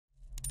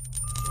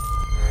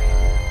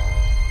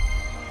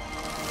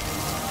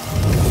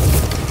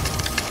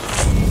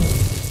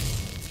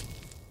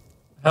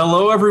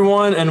Hello,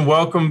 everyone, and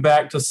welcome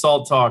back to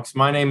SALT Talks.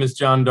 My name is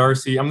John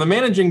Darcy. I'm the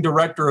managing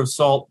director of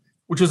SALT,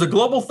 which is a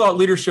global thought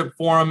leadership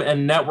forum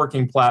and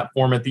networking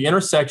platform at the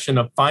intersection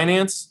of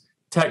finance,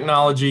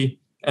 technology,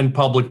 and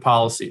public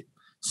policy.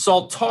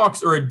 SALT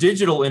Talks are a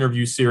digital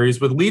interview series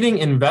with leading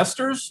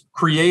investors,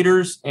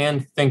 creators,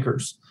 and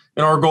thinkers.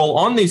 And our goal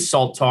on these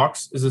SALT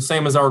Talks is the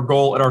same as our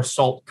goal at our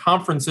SALT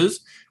conferences,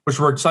 which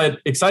we're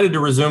excited to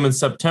resume in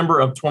September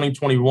of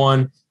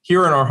 2021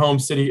 here in our home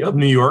city of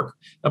New York.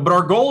 But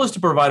our goal is to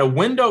provide a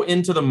window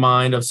into the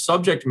mind of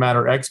subject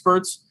matter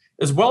experts,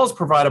 as well as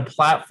provide a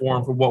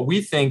platform for what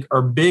we think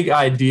are big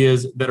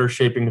ideas that are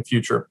shaping the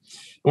future.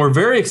 And we're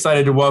very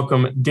excited to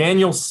welcome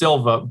Daniel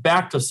Silva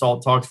back to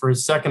SALT Talks for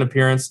his second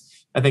appearance.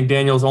 I think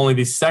Daniel is only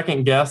the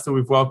second guest that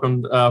we've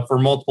welcomed for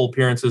multiple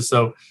appearances.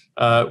 So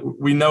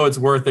we know it's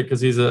worth it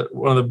because he's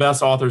one of the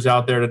best authors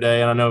out there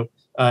today. And I know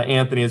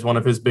Anthony is one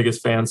of his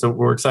biggest fans, so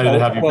we're excited to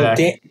have you back.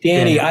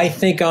 Danny, I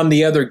think I'm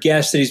the other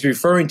guest that he's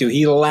referring to.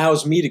 He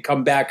allows me to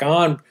come back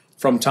on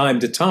from time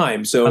to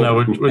time. So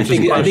I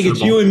think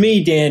it's you and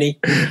me, Danny.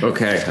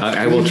 Okay,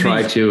 I will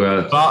try to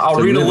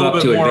I'll read live a little up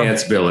bit to more,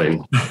 advanced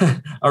billing.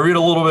 I'll read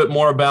a little bit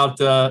more about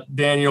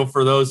Daniel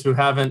for those who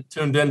haven't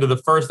tuned into the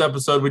first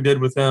episode we did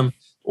with him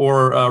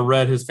or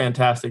read his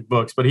fantastic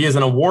books. But he is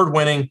an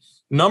award-winning,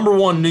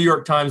 #1 New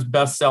York Times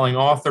best-selling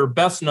author,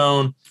 best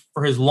known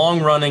for his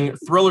long-running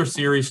thriller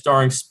series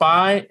starring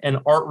spy and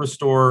art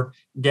restorer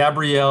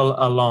Gabriel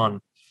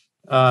Allon.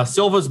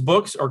 Silva's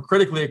books are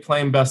critically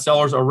acclaimed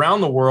bestsellers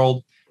around the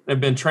world and have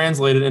been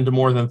translated into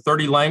more than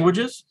 30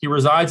 languages. He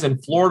resides in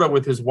Florida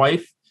with his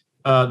wife,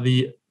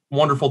 the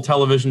wonderful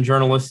television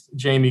journalist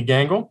Jamie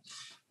Gangle,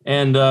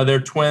 and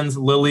their twins,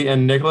 Lily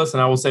and Nicholas.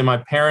 And I will say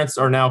my parents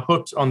are now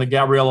hooked on the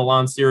Gabriel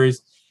Allon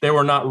series. They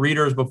were not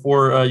readers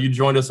before you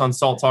joined us on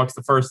SALT Talks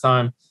the first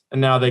time,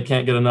 and now they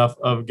can't get enough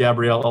of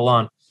Gabriel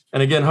Allon.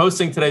 And again,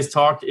 hosting today's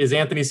talk is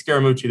Anthony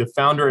Scaramucci, the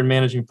founder and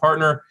managing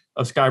partner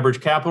of Skybridge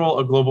Capital,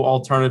 a global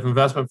alternative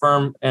investment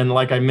firm. And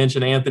like I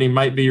mentioned, Anthony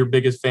might be your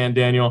biggest fan,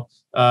 Daniel,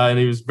 and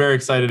he was very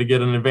excited to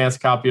get an advanced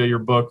copy of your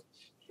book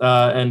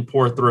and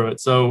pour through it.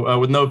 So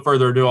with no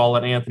further ado, I'll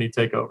let Anthony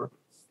take over.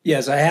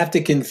 Yes, I have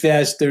to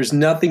confess, there's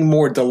nothing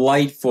more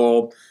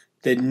delightful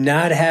than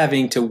not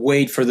having to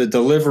wait for the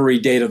delivery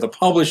date of the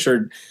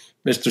publisher,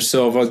 Mr.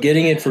 Silva.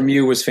 Getting it from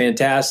you was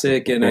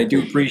fantastic, and I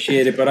do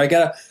appreciate it. But I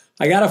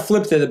gotta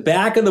flip to the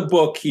back of the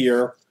book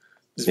here.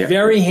 This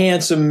very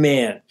handsome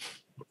man.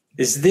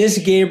 Is this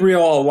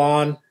Gabriel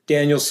Allon,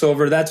 Daniel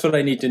Silva? That's what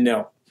I need to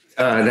know.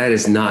 That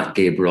is not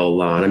Gabriel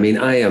Allon. I mean,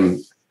 I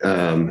am,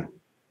 there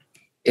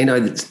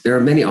are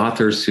many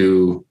authors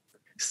who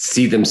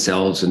see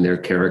themselves in their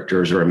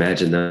characters or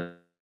imagine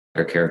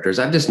their characters.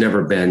 I've just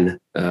never been,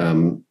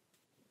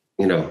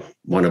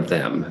 one of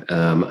them.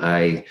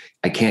 I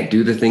can't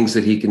do the things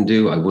that he can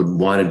do. I wouldn't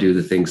want to do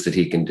the things that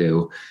he can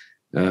do.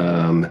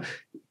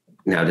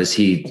 Now, does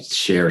he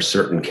share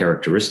certain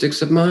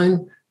characteristics of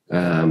mine?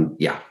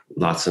 Yeah,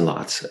 lots and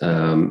lots.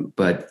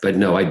 But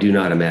no, I do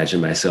not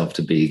imagine myself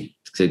to be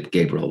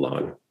Gabriel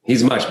Allon.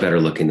 He's much better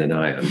looking than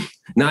I am.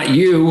 Not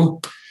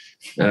you.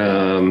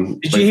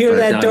 Did you hear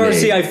that,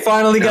 Darcy? Me. I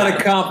finally got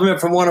a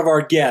compliment from one of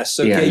our guests.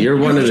 Okay? Yeah, you're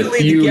one of the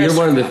few. You're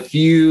one of the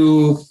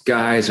few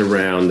guys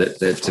around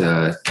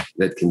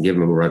that can give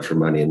him a run for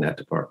money in that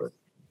department.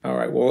 All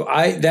right. Well,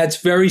 that's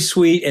very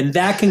sweet. And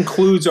that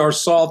concludes our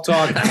SALT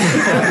Talk.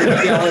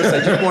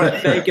 I just want to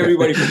thank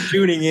everybody for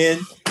tuning in.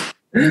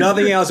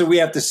 Nothing else that we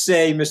have to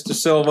say, Mr.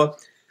 Silva.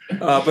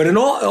 But in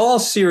all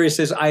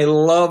seriousness, I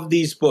love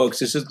these books.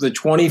 This is the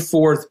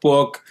 24th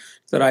book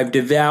that I've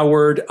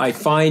devoured. I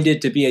find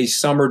it to be a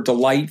summer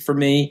delight for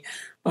me.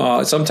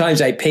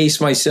 Sometimes I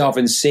pace myself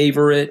and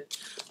savor it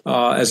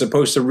as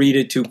opposed to read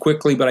it too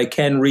quickly, but I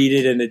can read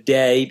it in a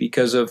day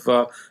because of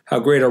how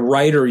great a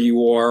writer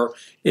you are.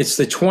 It's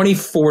the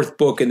 24th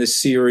book in the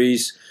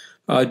series.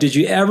 Did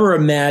you ever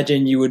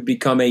imagine you would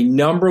become a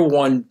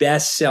 #1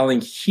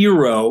 best-selling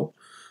hero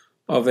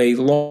of a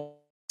long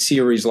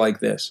series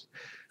like this?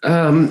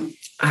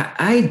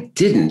 I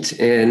didn't,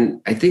 and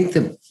I think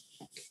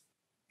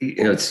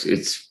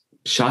it's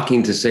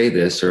shocking to say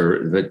this,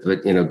 but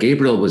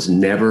Gabriel was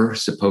never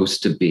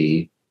supposed to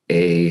be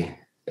a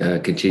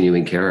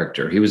continuing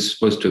character. He was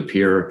supposed to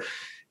appear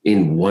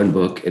in one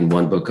book and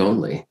one book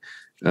only.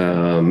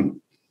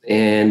 And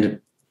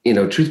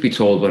truth be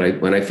told,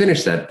 when I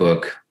finished that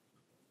book,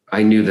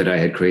 I knew that I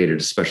had created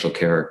a special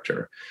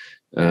character.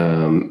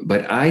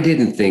 But I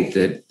didn't think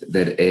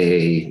that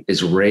a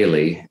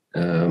Israeli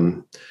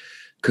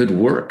could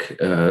work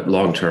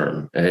long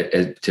term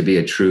to be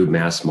a true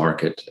mass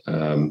market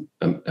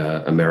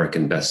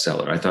American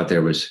bestseller. I thought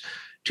there was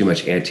too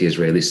much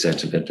anti-Israeli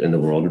sentiment in the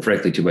world, and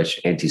frankly, too much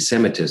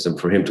anti-Semitism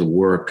for him to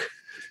work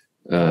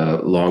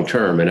long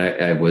term. And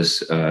I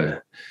was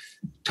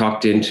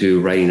talked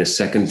into writing a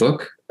second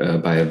book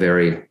by a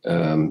very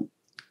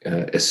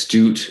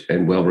astute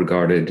and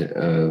well-regarded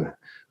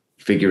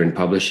figure in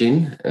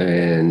publishing,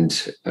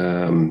 and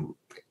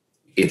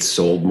it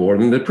sold more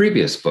than the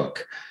previous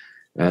book.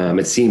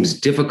 It seems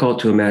difficult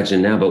to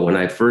imagine now, but when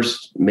I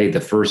first made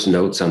the first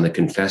notes on The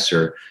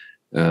Confessor,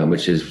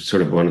 which is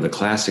sort of one of the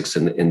classics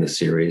in the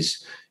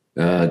series.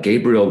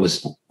 Gabriel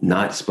was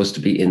not supposed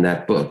to be in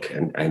that book,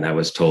 and I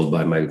was told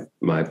by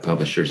my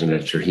publishers and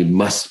editor he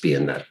must be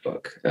in that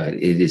book.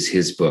 It is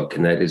his book,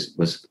 and that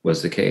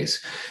was the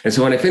case. And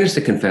so when I finished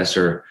The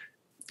Confessor,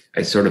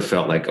 I sort of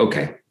felt like,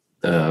 okay,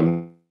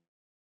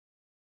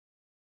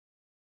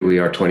 we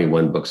are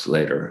 21 books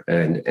later,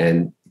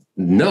 and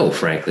no,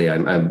 frankly,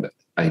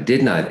 I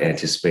did not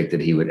anticipate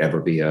that he would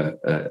ever be a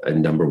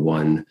number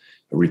one,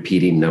 a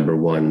repeating number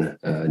one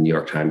New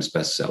York Times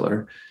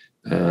bestseller.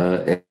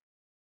 And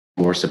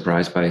more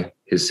surprised by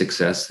his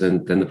success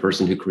than the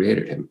person who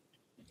created him.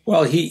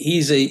 Well,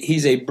 he's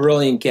a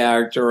brilliant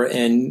character,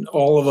 and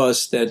all of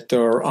us that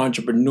are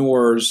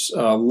entrepreneurs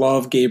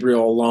love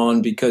Gabriel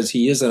Allon because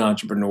he is an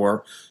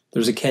entrepreneur.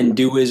 There's a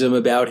can-doism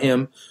about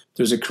him.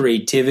 There's a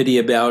creativity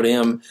about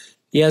him.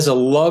 He has a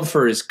love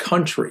for his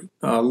country,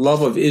 a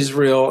love of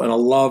Israel, and a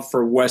love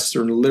for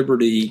Western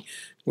liberty,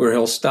 where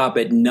he'll stop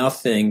at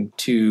nothing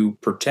to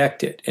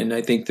protect it. And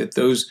I think that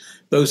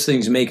those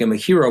things make him a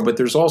hero. But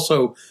there's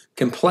also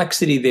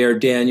complexity there,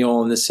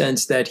 Daniel, in the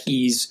sense that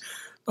he's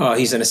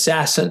an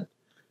assassin,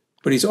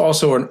 but he's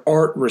also an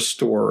art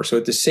restorer. So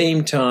at the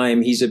same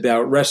time, he's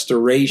about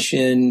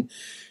restoration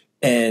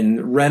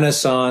and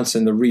Renaissance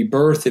and the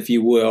rebirth, if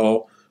you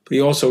will. But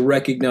he also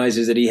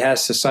recognizes that he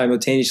has to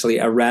simultaneously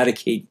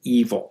eradicate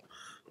evil.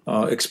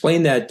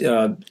 Explain that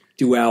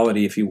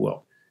duality, if you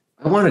will.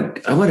 I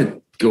want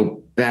to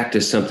go back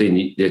to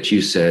something that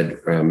you said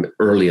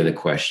early in the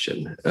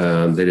question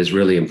that is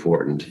really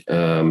important.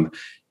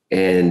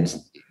 And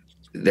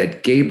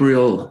that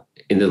Gabriel,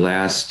 in the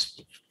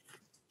last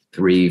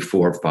 3,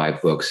 4,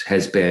 5 books,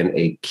 has been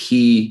a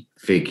key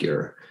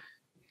figure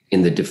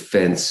in the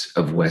defense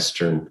of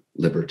Western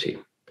liberty.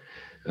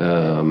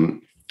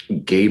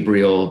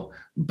 Gabriel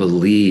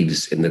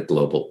believes in the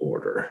global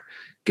order.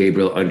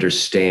 Gabriel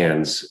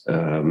understands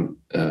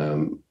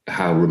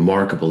how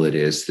remarkable it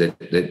is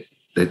that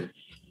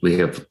we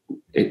have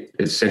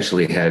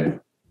essentially had,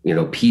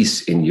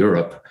 peace in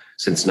Europe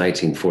since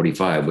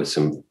 1945 with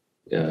some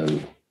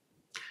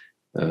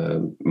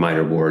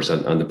minor wars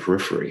on the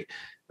periphery.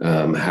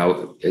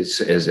 How, as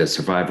a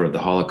survivor of the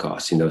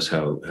Holocaust, he knows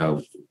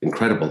how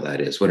incredible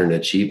that is, what an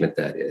achievement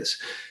that is.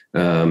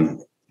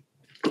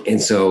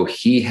 And so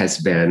he has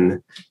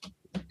been,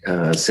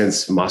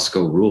 since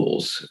Moscow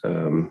rules,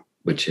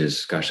 which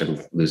is, I'm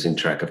losing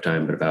track of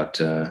time, but about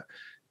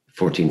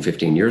 14,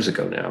 15 years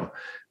ago now,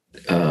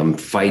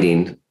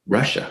 fighting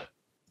Russia.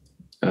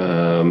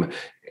 And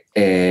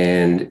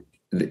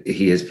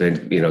he has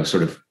been,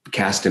 sort of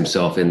cast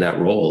himself in that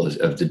role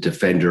of the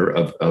defender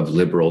of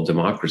liberal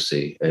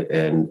democracy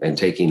and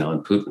taking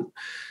on Putin.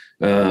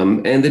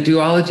 And the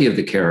duality of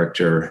the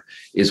character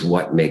is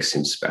what makes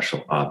him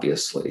special,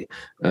 obviously.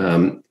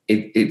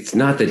 It's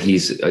not that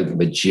he's a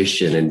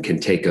magician and can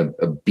take a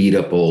beat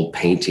up old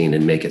painting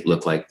and make it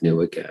look like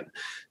new again.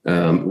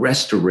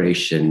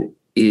 Restoration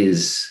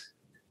is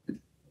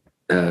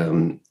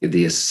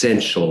the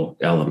essential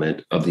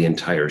element of the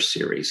entire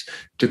series.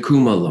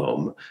 Tikkun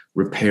Olam,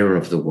 repair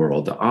of the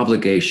world, the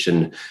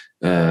obligation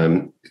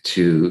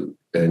to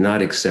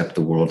not accept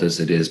the world as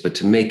it is, but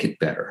to make it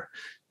better.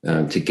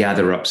 To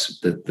gather up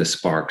the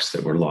sparks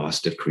that were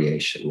lost at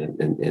creation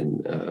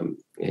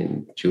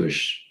in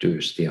Jewish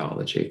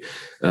theology,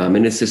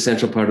 and it's an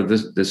essential part of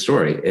the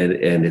story.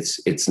 And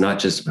it's not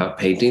just about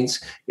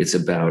paintings; it's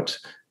about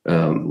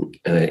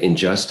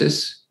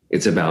injustice.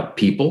 It's about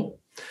people.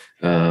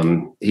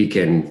 He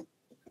can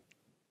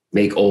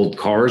make old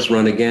cars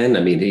run again.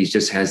 I mean, he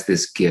just has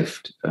this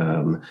gift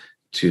to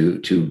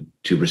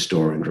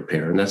restore and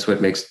repair, and that's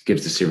what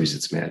gives the series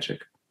its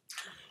magic.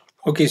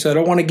 Okay, so I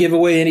don't want to give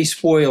away any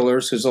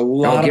spoilers. There's a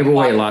lot. I'll give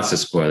away lots of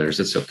spoilers.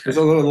 It's okay. There's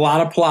a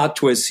lot of plot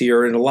twists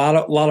here and a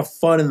lot of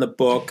fun in the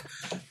book.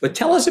 But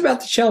tell us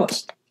about the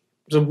cellist.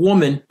 There's a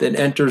woman that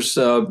enters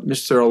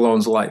Mr.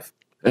 Allon's life.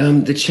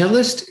 The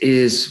cellist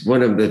is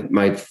one of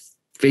my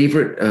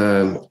favorite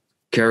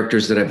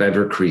characters that I've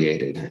ever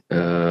created,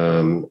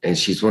 and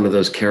she's one of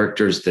those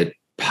characters that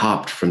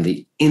popped from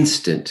the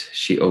instant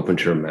she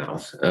opened her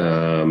mouth.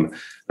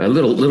 A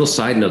little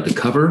side note: the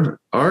cover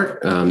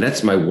art,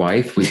 that's my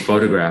wife. We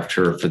photographed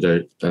her for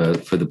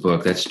the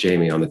book. That's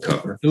Jamie on the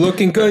cover. You're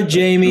looking good,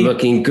 Jamie.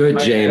 Looking good,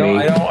 Jamie.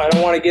 I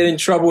don't want to get in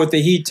trouble with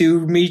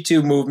the Me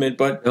Too movement,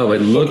 but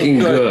looking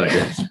good.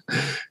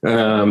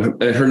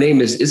 Her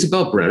name is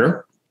Isabel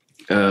Brenner,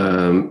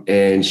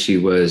 and she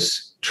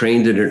was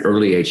trained at an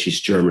early age.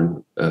 She's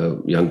German,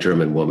 young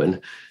German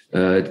woman.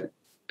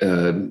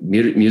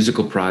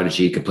 Musical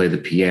prodigy, could play the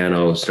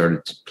piano,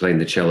 started playing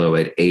the cello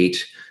at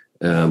 8,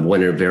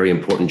 won a very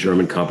important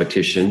German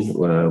competition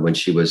when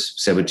she was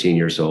 17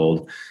 years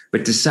old,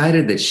 but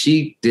decided that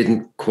she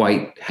didn't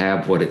quite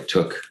have what it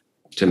took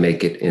to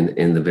make it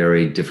in the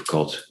very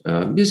difficult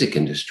music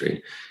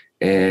industry.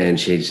 And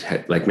she's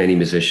had, like many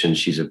musicians,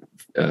 she's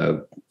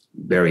a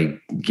very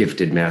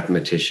gifted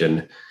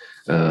mathematician.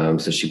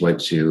 So she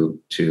went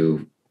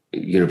to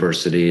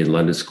university and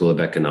London School of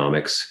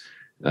Economics,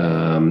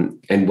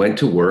 and went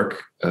to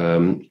work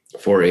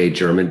for a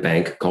German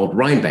bank called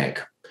Rheinbank.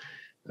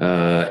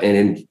 And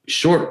in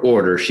short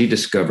order, she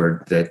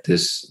discovered that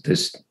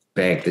this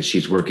bank that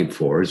she's working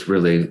for is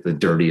really the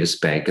dirtiest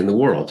bank in the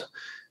world,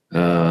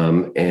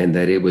 and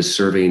that it was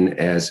serving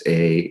as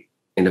in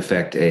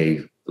effect,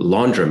 a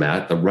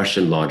laundromat, a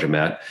Russian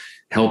laundromat,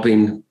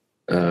 helping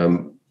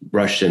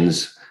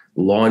Russians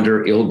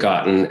launder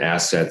ill-gotten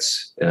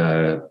assets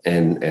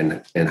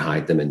and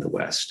hide them in the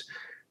West.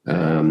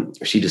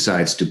 She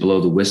decides to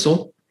blow the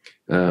whistle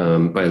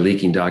by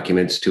leaking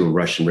documents to a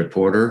Russian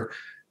reporter.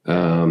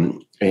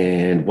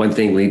 And one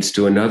thing leads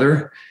to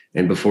another.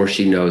 And before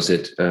she knows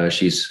it,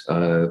 she's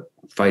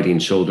fighting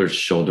shoulder to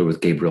shoulder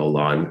with Gabriel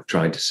Allon,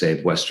 trying to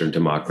save Western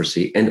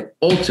democracy and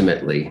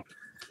ultimately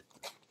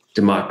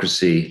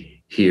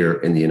democracy here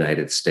in the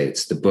United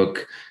States. The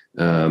book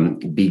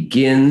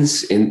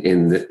begins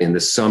in the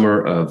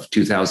summer of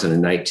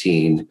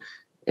 2019,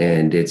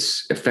 and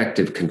its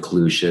effective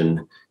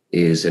conclusion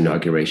is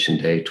Inauguration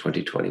Day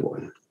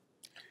 2021.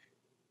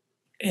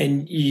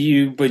 And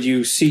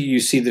you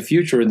see the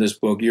future in this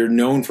book. You're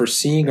known for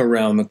seeing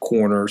around the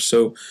corner.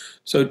 So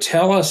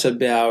tell us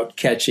about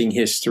catching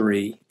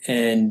history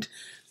and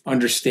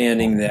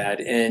understanding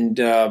that. And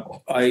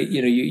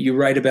you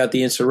write about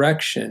the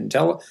insurrection.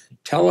 Tell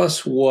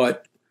us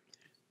what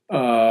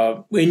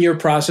in your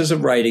process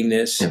of writing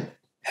this,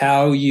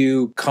 how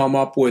you come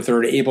up with or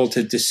are able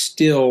to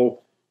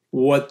distill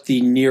what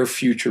the near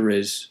future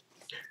is.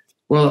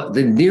 Well,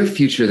 the near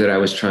future that I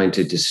was trying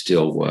to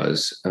distill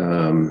was.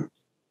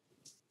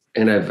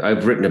 And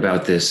I've written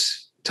about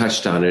this,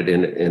 touched on it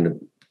in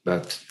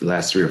about the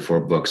last 3 or 4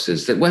 books,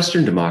 is that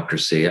Western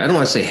democracy, I don't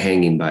want to say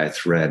hanging by a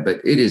thread, but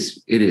it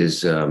is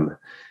a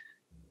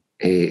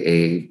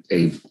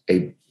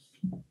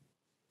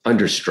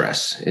under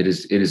stress. It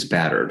is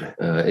battered.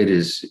 It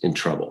is in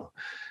trouble.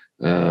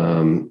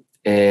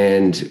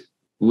 And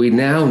we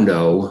now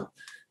know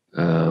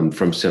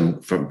from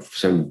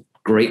some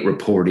great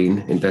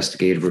reporting,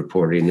 investigative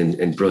reporting,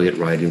 and brilliant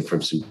writing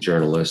from some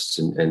journalists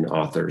and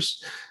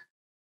authors,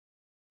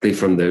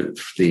 from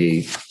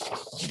the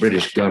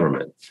British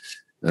government,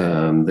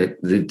 that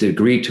the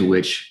degree to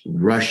which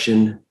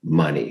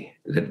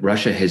that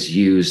Russia has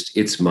used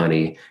its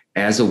money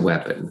as a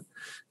weapon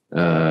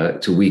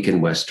to weaken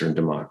Western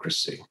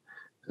democracy.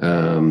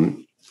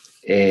 And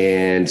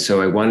so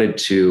I wanted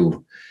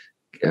to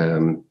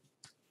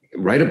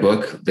write a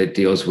book that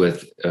deals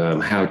with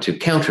how to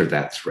counter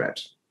that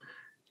threat.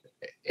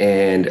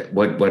 And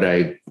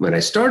when I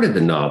started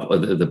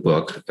the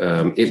book,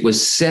 it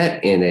was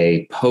set in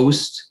a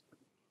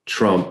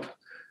post-Trump,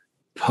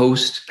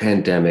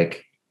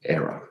 post-pandemic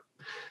era.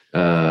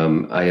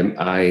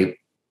 I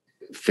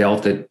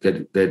felt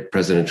that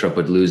President Trump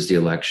would lose the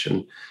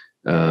election,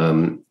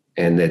 and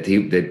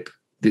that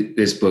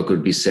this book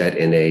would be set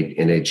in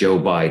a Joe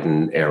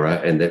Biden era,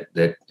 and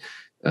that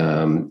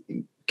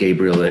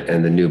Gabriel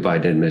and the new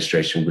Biden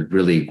administration would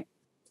really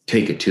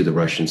take it to the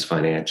Russians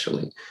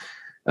financially.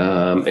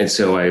 And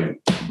so I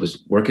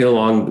was working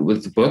along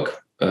with the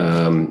book,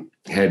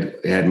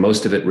 had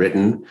most of it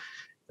written.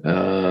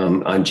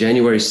 On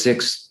January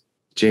 6th,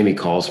 Jamie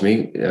calls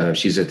me.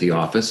 She's at the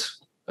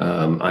office.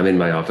 I'm in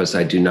my office.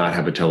 I do not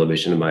have a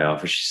television in my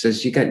office. She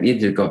says, you need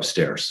to go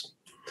upstairs.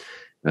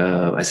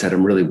 I said,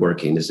 I'm really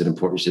working. Is it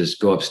important? She says,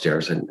 go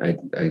upstairs. And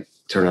I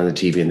turn on the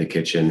TV in the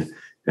kitchen,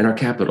 and our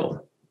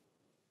Capitol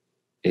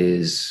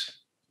is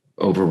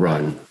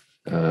overrun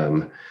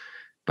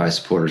by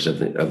supporters of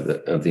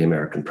the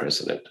American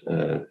president,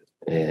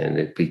 and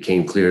it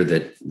became clear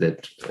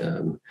that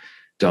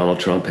Donald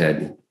Trump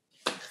had,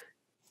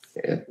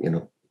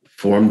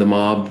 formed the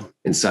mob,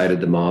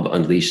 incited the mob,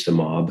 unleashed the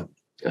mob,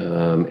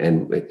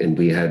 and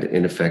we had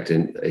in effect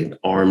an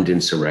armed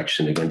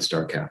insurrection against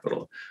our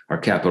Capitol. Our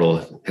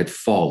Capitol had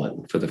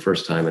fallen for the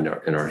first time in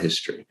our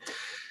history.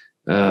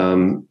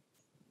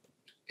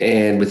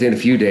 And within a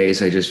few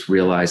days, I just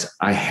realized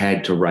I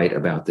had to write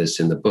about this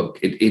in the book.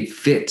 It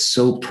fit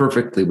so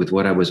perfectly with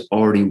what I was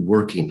already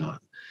working on,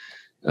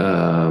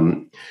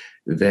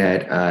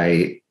 that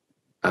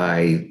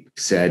I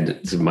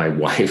said to my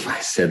wife, I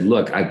said,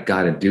 look, I've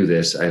got to do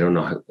this. I don't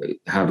know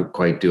how to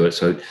quite do it.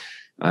 So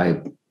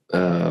I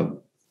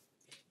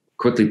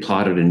quickly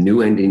plotted a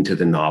new ending to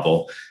the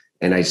novel.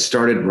 And I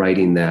started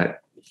writing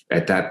that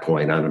at that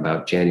point on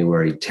about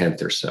January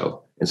 10th or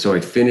so. And so I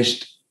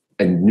finished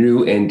a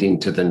new ending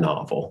to the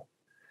novel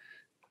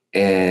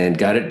and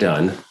got it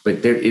done.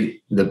 But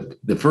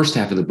the first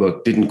half of the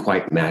book didn't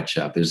quite match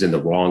up. It was in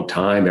the wrong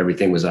time.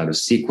 Everything was out of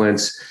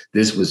sequence.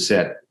 This was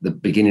set, the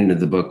beginning of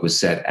the book was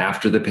set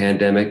after the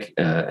pandemic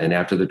and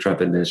after the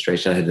Trump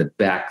administration. I had to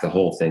back the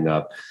whole thing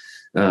up.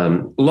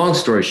 Long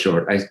story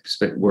short, I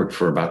worked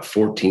for about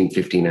 14,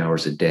 15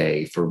 hours a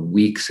day for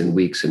weeks and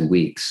weeks and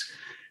weeks,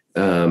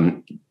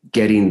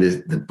 getting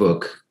the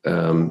book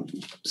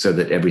so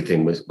that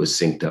everything was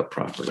synced up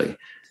properly.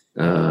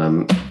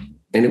 And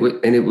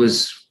it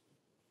was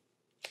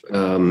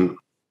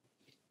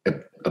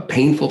a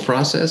painful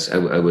process.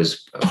 I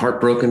was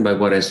heartbroken by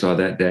what I saw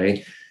that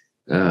day.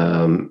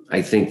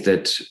 I think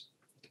that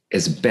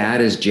as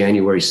bad as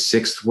January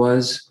 6th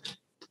was,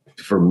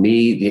 for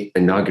me, the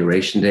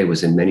inauguration day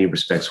was in many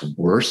respects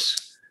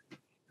worse.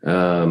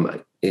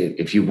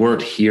 If you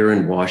weren't here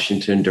in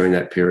Washington during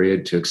that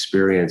period to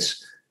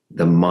experience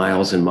the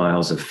miles and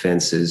miles of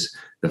fences,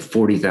 the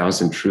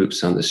 40,000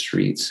 troops on the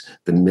streets,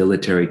 the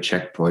military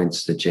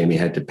checkpoints that Jamie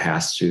had to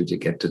pass through to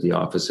get to the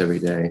office every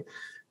day,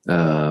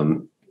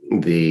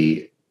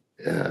 the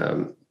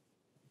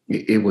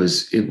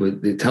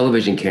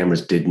television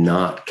cameras did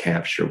not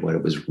capture what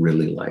it was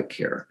really like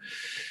here.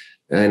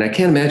 And I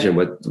can't imagine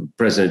what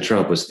President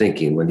Trump was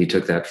thinking when he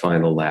took that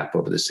final lap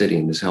over the city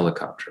in his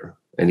helicopter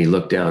and he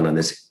looked down on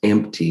this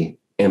empty,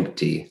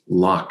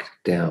 locked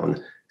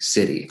down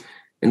city.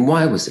 And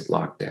why was it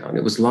locked down?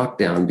 It was locked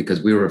down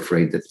because we were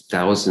afraid that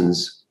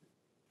thousands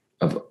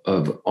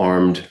of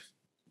armed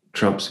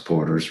Trump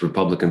supporters,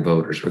 Republican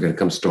voters, were going to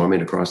come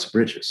storming across the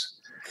bridges.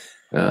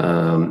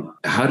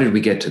 How did we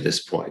get to this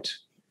point?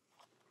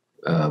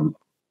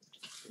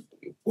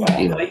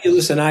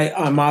 Listen,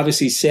 I'm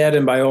obviously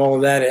saddened by all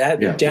of that.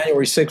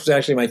 January 6th was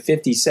actually my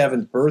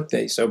 57th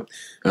birthday. So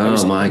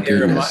my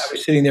goodness. I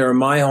was sitting there in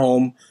my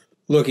home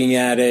looking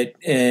at it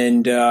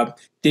and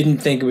didn't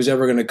think it was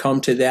ever going to come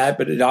to that,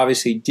 but it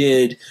obviously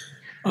did.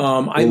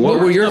 What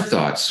were your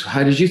thoughts?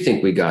 How did you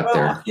think we got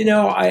there?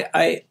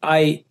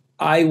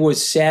 I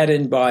was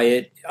saddened by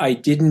it. I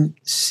didn't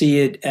see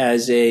it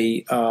as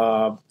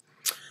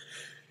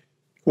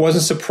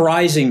wasn't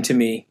surprising to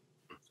me.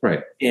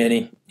 Right.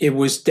 Annie. It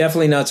was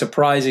definitely not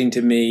surprising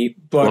to me.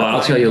 But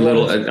I'll tell you a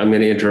little. I'm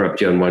going to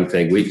interrupt you on one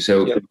thing.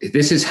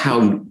 This is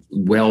how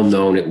well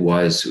known it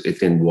was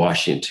within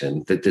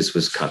Washington that this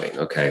was coming.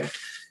 Okay.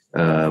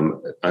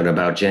 On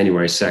about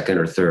January 2nd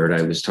or 3rd,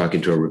 I was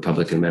talking to a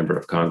Republican member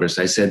of Congress.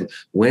 I said,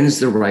 "When's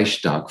the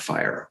Reichstag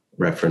fire?"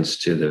 Reference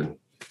to the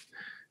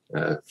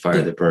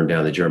fire that burned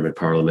down the German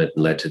parliament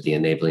and led to the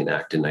Enabling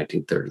Act in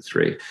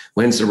 1933.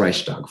 When's the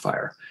Reichstag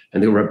fire?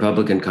 And the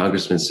Republican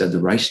congressman said the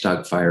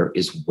Reichstag fire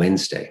is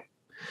Wednesday.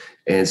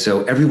 And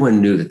so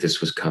everyone knew that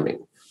this was coming.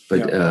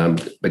 But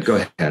go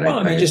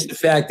ahead. Just the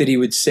fact that he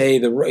would say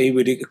he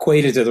would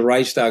equate it to the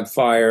Reichstag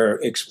fire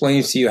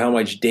explains to you how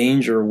much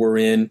danger we're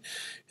in.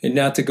 And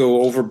not to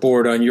go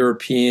overboard on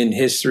European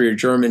history or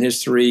German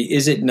history,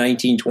 is it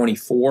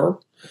 1924?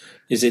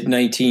 Is it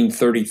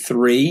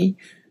 1933?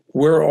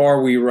 Where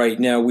are we right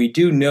now? We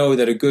do know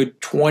that a good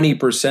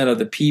 20% of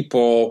the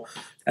people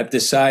have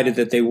decided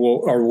that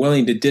are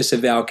willing to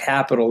disavow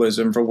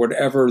capitalism for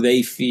whatever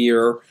they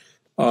fear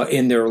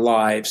in their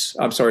lives.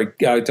 I'm sorry,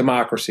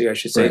 democracy, I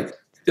should say. Right.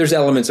 There's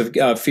elements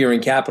of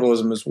fearing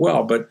capitalism as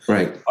well, but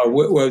right.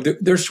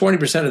 There's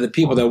 20% of the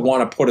people that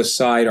want to put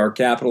aside our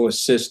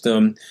capitalist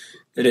system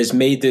that has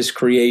made this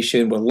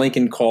creation, what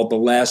Lincoln called the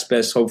last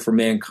best hope for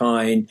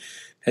mankind,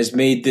 has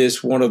made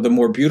this one of the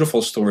more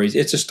beautiful stories.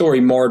 It's a story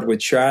marred with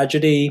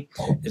tragedy.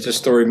 It's a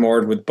story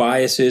marred with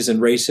biases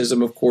and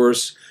racism, of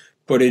course,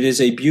 but it is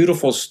a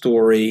beautiful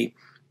story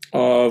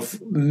of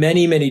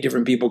many, many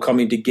different people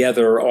coming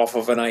together off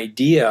of an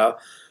idea.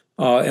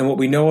 And what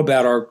we know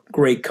about our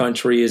great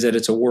country is that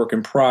it's a work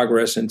in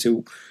progress. And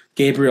to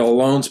Gabriel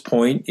Alone's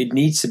point, it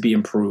needs to be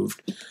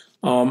improved.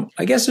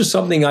 I guess there's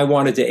something I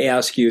wanted to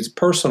ask you. It's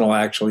personal,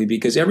 actually,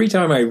 because every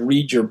time I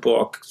read your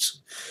books,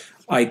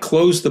 I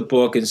close the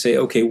book and say,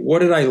 okay, what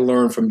did I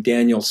learn from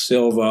Daniel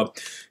Silva?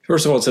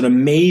 First of all, it's an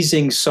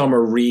amazing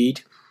summer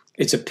read.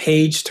 It's a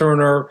page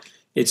turner.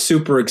 It's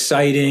super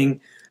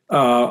exciting.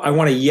 I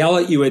want to yell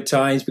at you at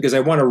times because I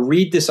want to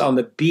read this on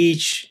the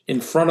beach in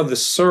front of the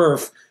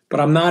surf, but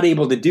I'm not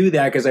able to do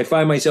that because I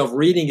find myself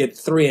reading at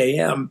 3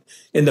 a.m.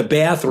 in the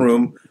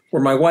bathroom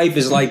where my wife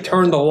is like,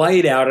 turn the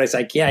light out. And I was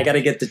like, I got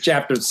to get to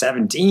chapter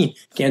 17.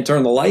 Can't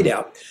turn the light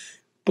out.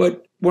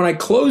 But when I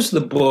close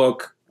the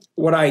book,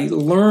 what I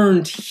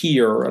learned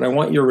here, and I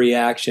want your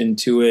reaction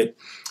to it,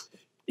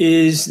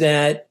 is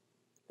that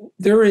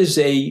there is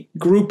a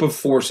group of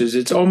forces.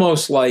 It's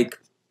almost like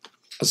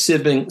a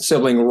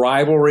sibling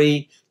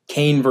rivalry,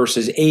 Cain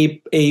versus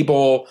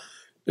Abel.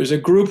 There's a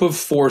group of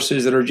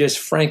forces that are just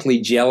frankly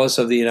jealous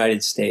of the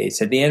United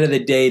States. At the end of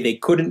the day, they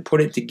couldn't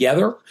put it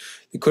together.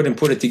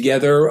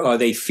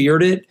 They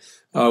feared it.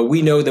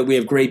 We know that we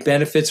have great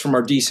benefits from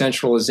our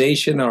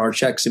decentralization and our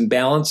checks and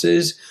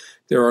balances.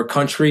 There are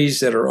countries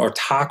that are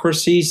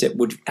autocracies that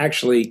would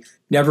actually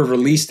never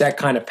release that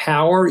kind of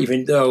power,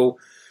 even though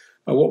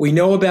what we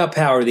know about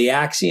power, the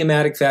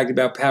axiomatic fact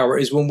about power,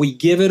 is when we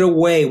give it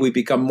away, we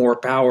become more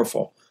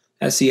powerful.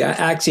 That's the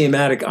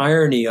axiomatic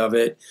irony of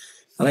it.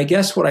 And I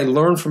guess what I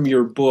learned from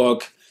your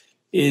book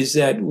is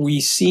that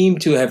we seem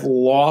to have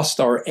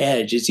lost our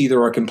edge. It's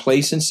either our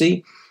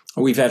complacency.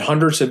 We've had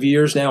hundreds of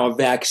years now of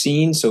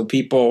vaccines, so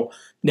people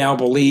now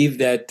believe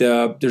that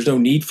there's no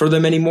need for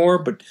them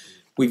anymore, but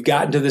we've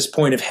gotten to this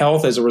point of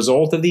health as a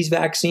result of these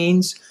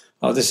vaccines.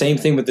 The same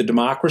thing with the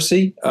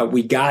democracy.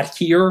 We got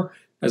here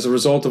as a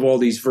result of all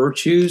these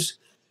virtues.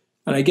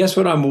 And I guess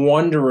what I'm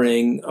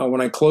wondering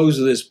when I close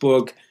this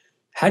book,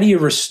 how do you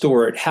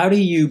restore it? How do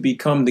you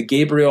become the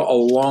Gabriel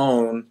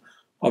Alone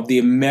of the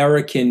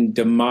American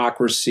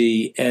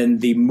democracy and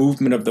the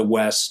movement of the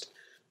West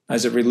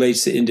as it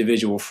relates to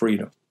individual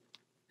freedom?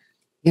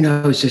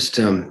 It's just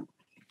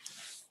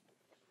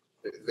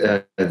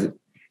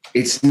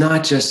it's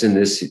not just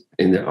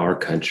in our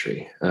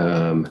country.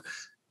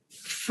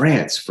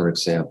 France, for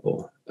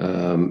example,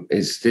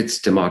 its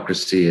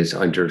democracy is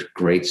under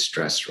great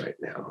stress right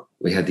now.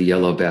 We had the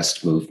Yellow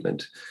Vest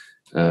movement.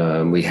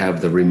 We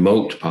have the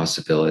remote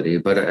possibility,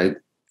 but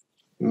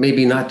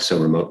maybe not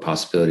so remote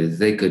possibility that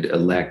they could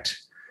elect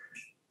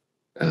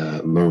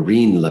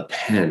Marine Le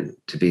Pen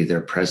to be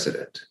their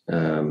president.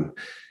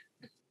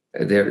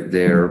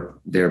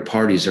 Their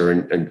parties are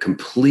in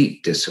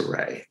complete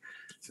disarray.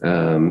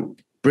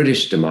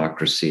 British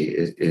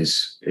democracy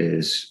is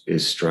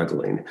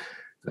struggling.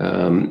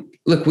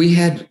 Look, we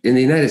had in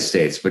the United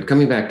States, but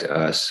coming back to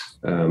us,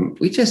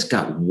 we just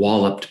got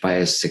walloped by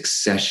a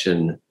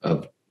succession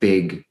of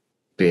big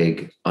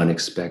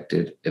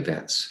unexpected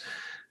events.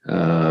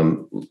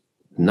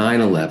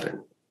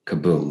 9/11,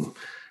 kaboom.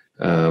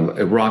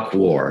 Iraq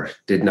War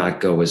did not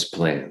go as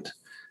planned.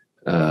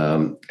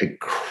 A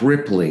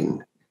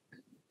crippling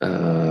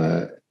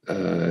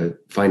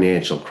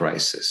financial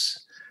crisis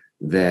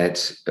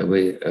that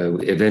we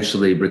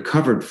eventually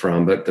recovered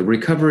from, but the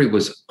recovery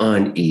was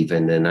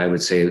uneven, and I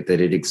would say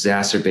that it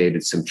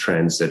exacerbated some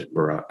trends that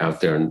were out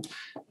there in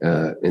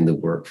the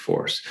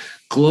workforce.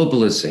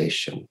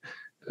 Globalization,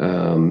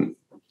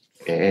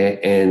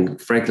 and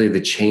frankly,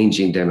 the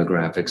changing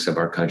demographics of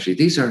our country.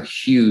 These are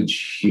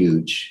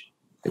huge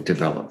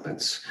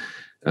developments.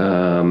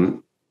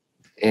 And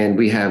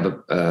we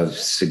have a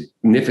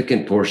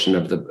significant portion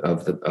of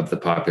the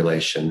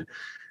population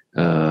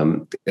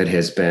that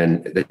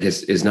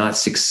is not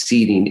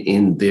succeeding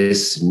in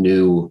this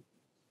new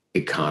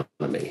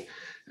economy,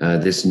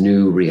 this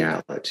new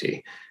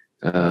reality,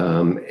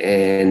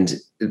 and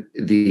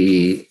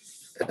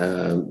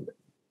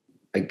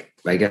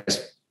I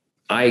guess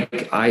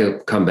I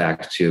come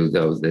back to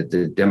though that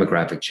the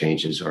demographic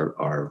changes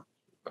are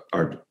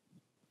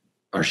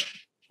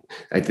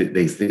I think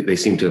they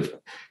seem to have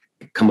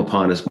come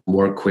upon us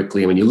more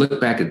quickly. When you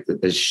look back at the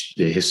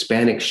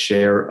Hispanic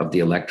share of the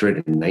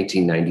electorate in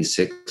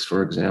 1996,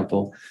 for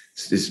example,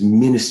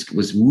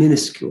 was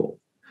minuscule,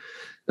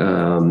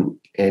 and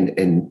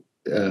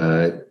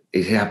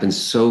it happened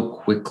so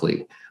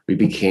quickly. We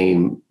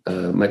became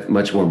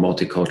much more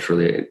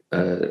multiculturally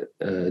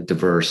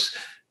diverse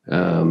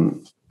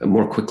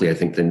more quickly, I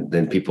think,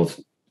 than people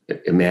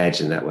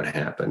imagine that would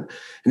happen.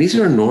 And these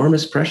are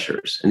enormous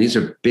pressures, and these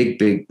are big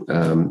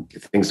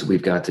things that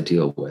we've got to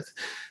deal with.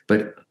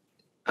 But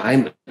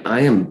I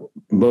am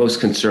most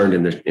concerned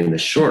in the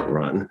short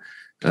run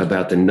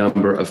about the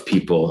number of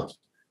people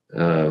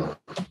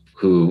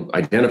who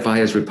identify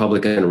as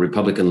Republican or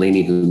Republican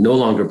leaning, who no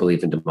longer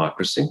believe in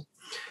democracy,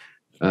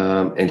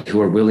 and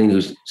who are willing,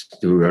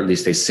 or at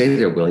least they say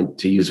they're willing,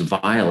 to use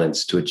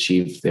violence to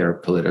achieve their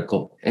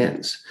political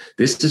ends.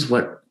 This is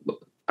what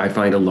I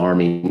find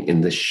alarming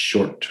in the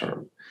short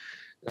term.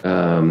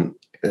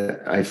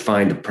 I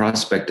find the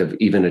prospect of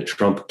even a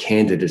Trump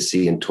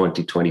candidacy in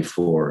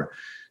 2024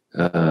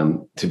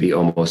 to be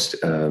almost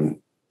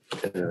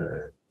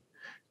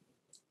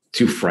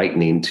too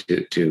frightening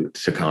to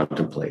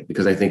contemplate,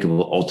 because I think it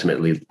will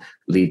ultimately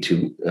lead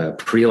to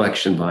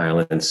pre-election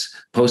violence,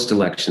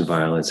 post-election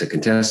violence, a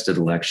contested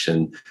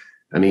election.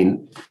 I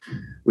mean,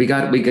 we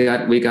got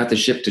the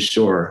ship to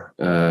shore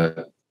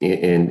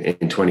in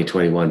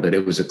 2021, but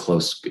it was a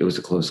close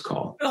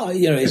call. Oh,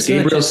 as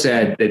Gabriel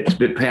said,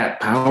 that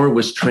power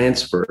was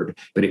transferred,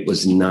 but it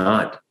was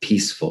not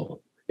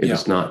peaceful. It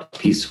was not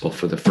peaceful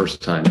for the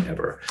first time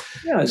ever.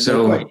 Yeah,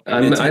 so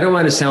I don't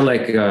want to sound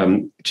like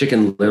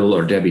Chicken Little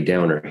or Debbie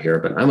Downer here,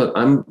 but I'm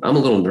a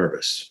little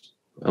nervous.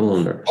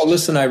 Oh,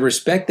 listen, I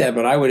respect that,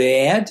 but I would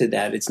add to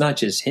that, it's not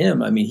just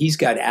him. I mean, he's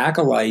got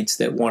acolytes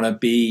that want to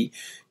be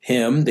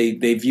him. They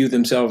view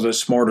themselves as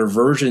smarter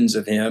versions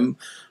of him.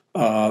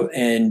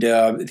 And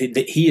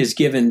he has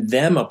given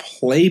them a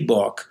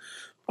playbook,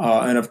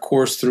 and of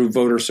course through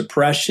voter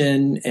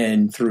suppression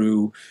and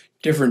through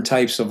different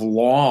types of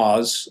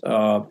laws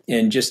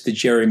and just the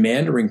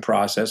gerrymandering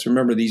process.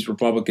 Remember, these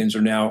Republicans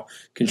are now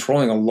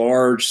controlling a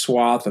large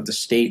swath of the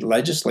state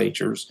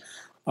legislatures.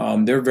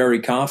 They're very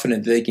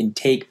confident that they can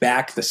take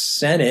back the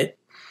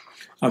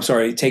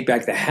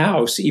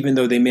House, even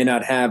though they may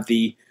not have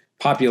the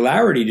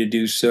popularity to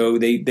do so.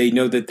 They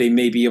know that they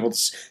may be able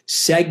to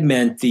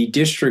segment the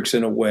districts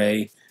in a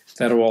way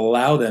that will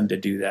allow them to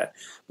do that.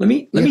 Let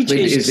me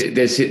change.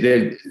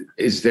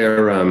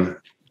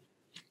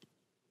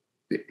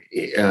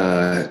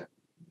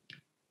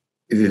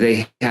 Do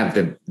they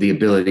have the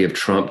ability of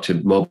Trump to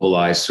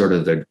mobilize sort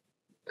of the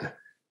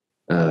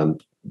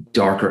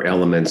darker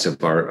elements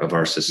of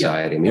our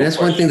society? I mean, that's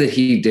one thing that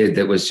he did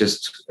that was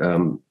just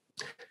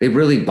they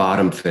really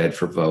bottom fed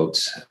for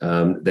votes.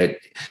 That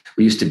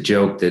we used to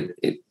joke that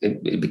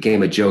it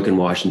became a joke in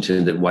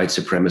Washington that white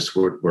supremacists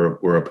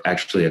were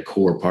actually a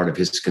core part of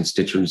his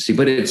constituency,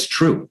 but it's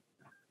true.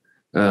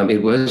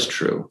 It was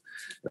true.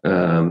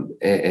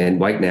 And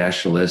white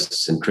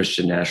nationalists and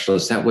Christian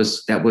nationalists, that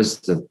was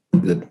the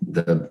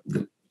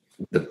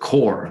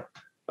core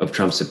of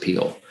Trump's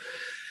appeal.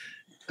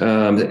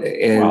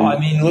 And well, I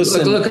mean,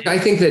 listen. Look, I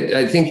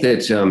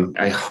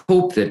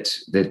hope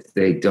that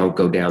they don't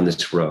go down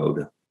this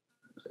road.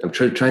 I'm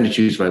trying to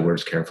choose my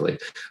words carefully,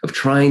 of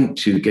trying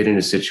to get in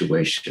a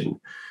situation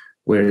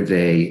where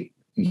they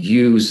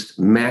use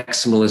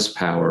maximalist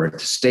power at the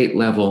state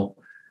level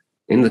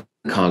in the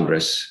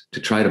Congress to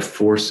try to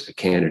force a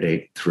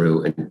candidate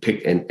through and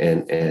pick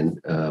and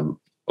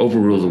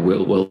overrule the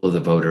will of the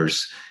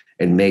voters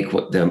and make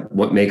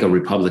a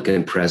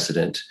Republican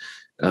president,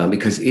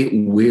 because it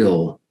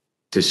will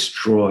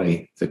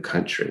destroy the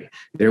country.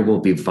 There will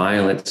be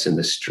violence in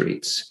the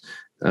streets.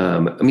 I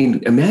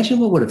mean, imagine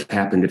what would have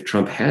happened if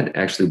Trump had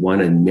actually won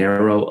a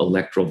narrow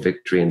electoral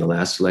victory in the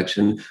last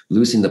election,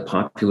 losing the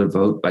popular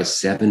vote by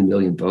 7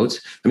 million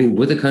votes. I mean,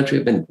 would the country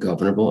have been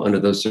governable under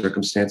those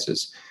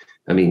circumstances?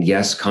 I mean,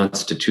 yes,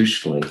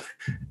 constitutionally.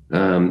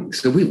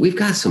 So we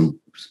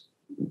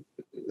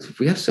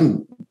have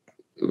some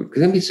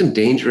going to be some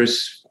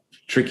dangerous,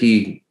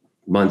 tricky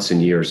months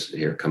and years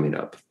here coming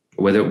up.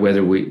 Whether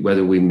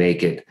we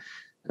make it,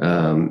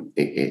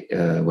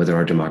 whether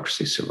our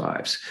democracy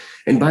survives.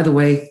 And by the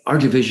way, our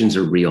divisions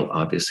are real.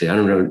 Obviously, I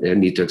don't know. I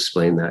need to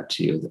explain that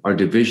to you. Our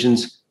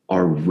divisions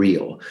are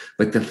real,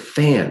 but the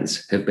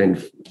flames have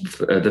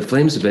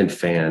been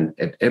fanned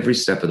at every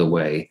step of the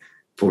way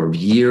for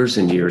years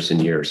and years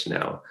and years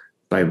now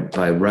by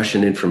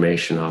Russian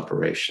information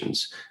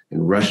operations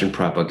and Russian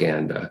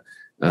propaganda.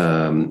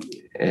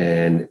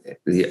 And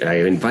I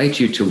invite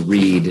you to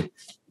read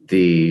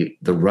the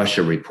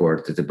Russia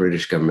report that the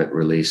British government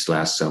released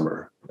last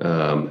summer,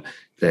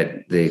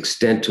 that the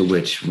extent to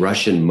which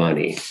Russian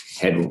money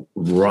had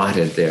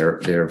rotted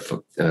their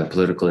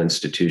political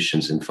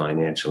institutions and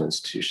financial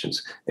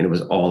institutions, and it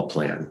was all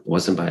planned. It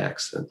wasn't by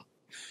accident.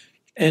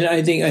 And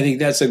I think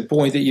that's a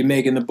point that you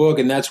make in the book,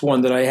 and that's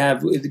one that I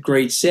have with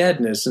great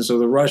sadness. And so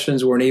the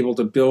Russians weren't able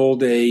to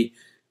build a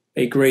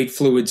great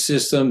fluid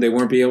system. They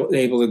weren't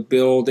able to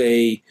build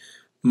a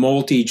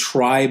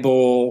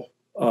multi-tribal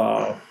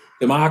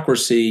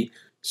democracy.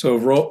 So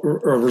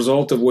a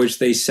result of which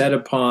they set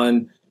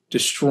upon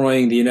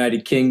destroying the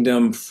United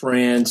Kingdom,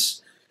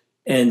 France,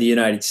 and the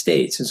United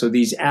States. And so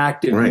these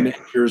active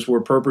measures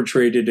were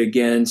perpetrated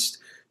against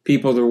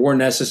people that weren't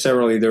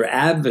necessarily their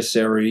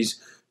adversaries,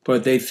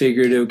 but they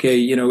figured, okay,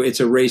 it's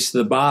a race to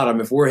the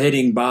bottom. If we're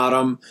hitting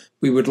bottom,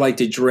 we would like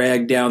to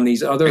drag down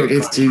these other. I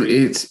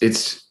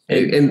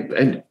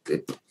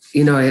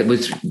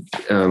was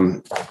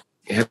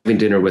having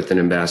dinner with an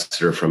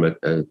ambassador from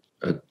a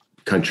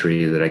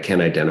country that I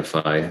can't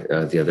identify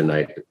the other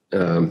night.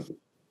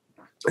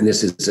 And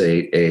this is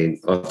a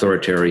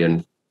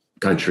authoritarian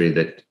country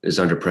that is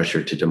under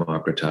pressure to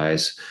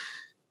democratize.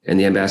 And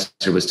the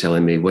ambassador was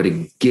telling me what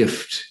a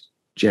gift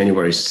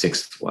January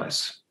 6th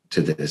was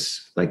to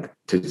this, like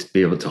to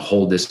be able to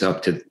hold this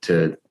up to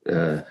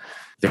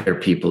their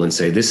people and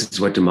say, this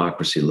is what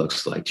democracy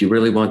looks like. Do you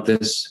really want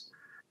this?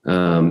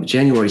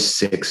 January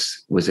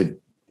 6th was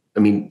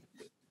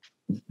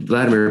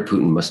Vladimir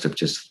Putin must have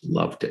just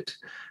loved it.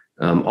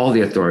 All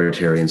the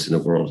authoritarians in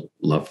the world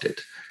loved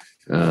it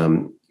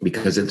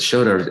because it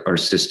showed our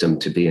system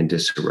to be in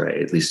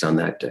disarray, at least on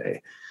that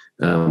day.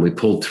 We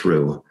pulled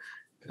through,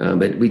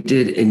 but we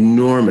did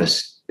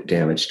enormous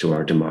damage to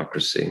our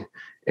democracy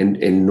and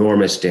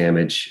enormous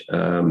damage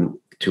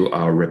to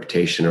our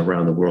reputation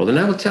around the world. And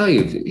I will tell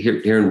you,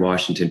 here in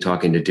Washington,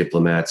 talking to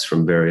diplomats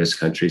from various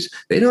countries,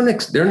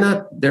 they're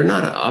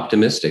not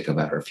optimistic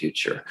about our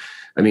future.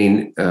 I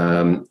mean,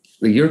 the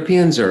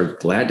Europeans are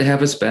glad to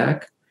have us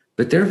back,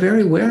 but they're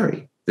very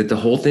wary that the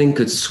whole thing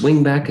could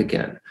swing back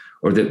again,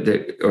 or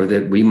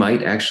that we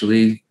might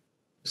actually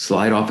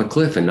slide off a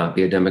cliff and not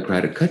be a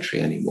democratic country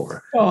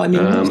anymore. Well, I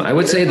mean, I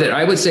would say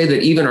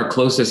that even our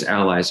closest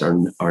allies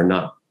are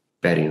not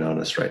betting on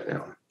us right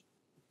now.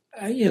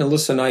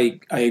 Listen, I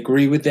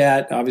agree with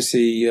that.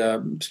 Obviously,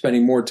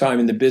 spending more time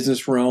in the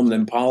business realm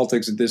than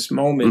politics at this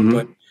moment. Mm-hmm.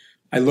 But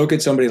I look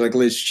at somebody like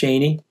Liz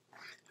Cheney.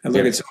 I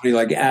look at somebody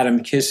like Adam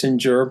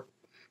Kissinger,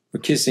 or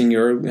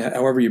Kissinger,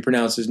 however you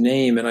pronounce his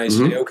name, and I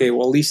say, okay,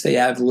 well, at least they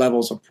have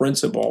levels of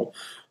principle.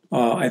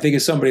 I think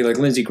of somebody like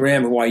Lindsey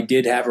Graham, who I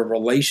did have a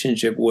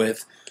relationship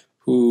with,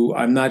 who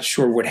I'm not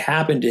sure what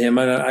happened to him.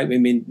 I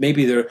mean,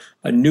 maybe they're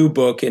a new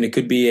book, and it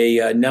could be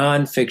a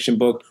nonfiction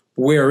book.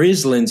 Where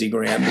is Lindsey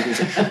Graham?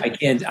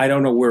 Because I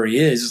don't know where he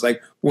is. It's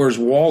like, where's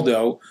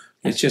Waldo?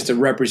 It's just a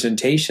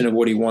representation of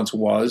what he once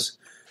was.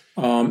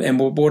 And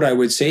what I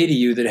would say to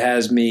you that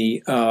has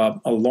me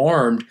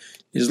alarmed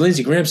is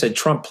Lindsey Graham said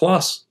Trump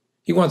plus.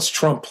 He wants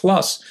Trump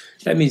plus.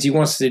 That means he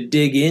wants to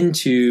dig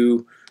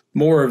into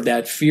more of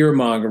that fear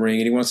mongering,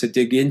 and he wants to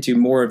dig into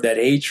more of that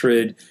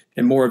hatred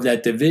and more of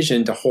that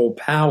division to hold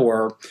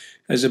power,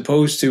 as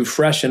opposed to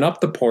freshen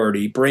up the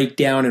party, break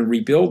down and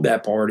rebuild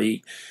that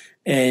party,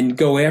 and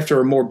go after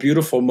a more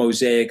beautiful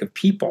mosaic of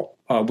people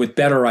with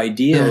better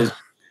ideas.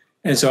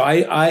 And so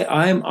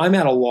I'm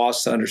at a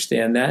loss to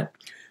understand that.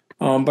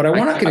 But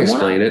I can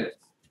explain it.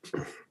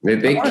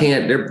 They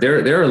can't.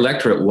 Their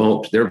electorate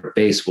won't. Their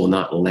base will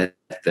not let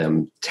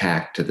them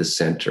tack to the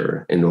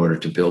center in order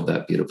to build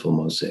that beautiful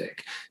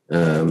mosaic.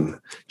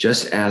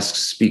 Just ask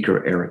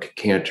Speaker Eric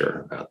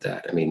Cantor about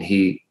that. I mean,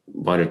 he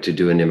wanted to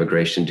do an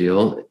immigration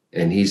deal,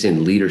 and he's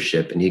in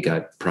leadership, and he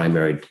got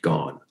primaried,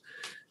 gone.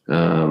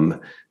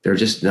 They're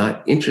just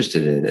not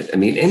interested in it. I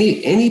mean,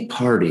 any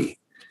party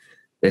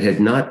that has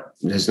not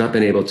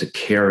been able to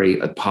carry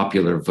a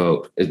popular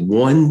vote at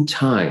one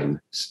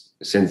time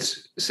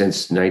since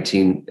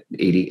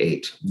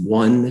 1988,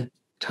 one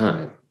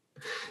time,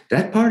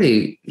 that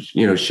party,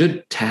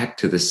 should tack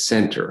to the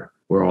center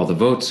where all the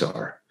votes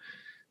are,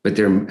 but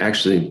they're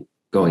actually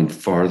going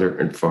farther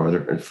and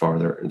farther and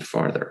farther and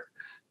farther.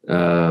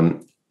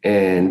 And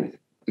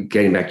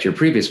getting back to your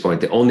previous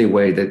point, the only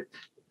way that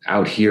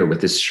out here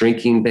with this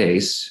shrinking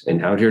base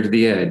and out here to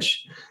the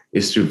edge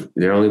is through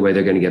the only way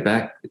they're going to get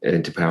back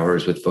into power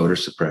is with voter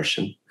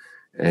suppression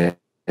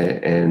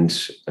and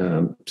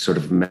sort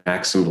of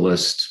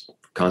maximalist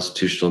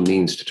constitutional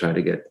means to try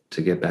to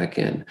get back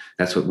in.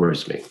 That's what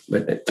worries me.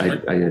 But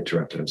I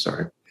interrupted. I'm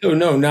sorry.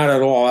 No, not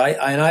at all.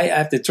 I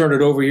have to turn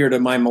it over here to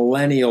my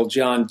millennial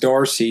John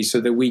Darcy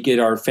so that we get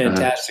our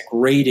fantastic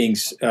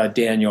ratings,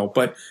 Daniel.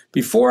 But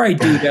before I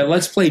do that,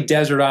 let's play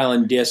Desert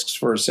Island Discs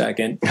for a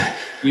second.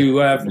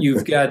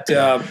 You've got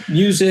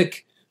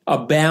music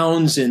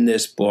abounds in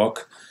this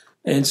book.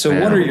 And so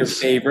what are your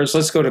favorites?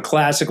 Let's go to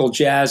classical,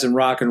 jazz, and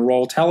rock and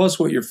roll. Tell us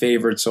what your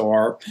favorites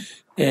are.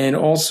 And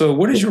also,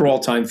 what is your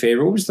all-time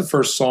favorite? What was the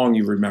first song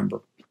you remember?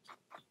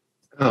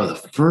 Oh, the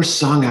first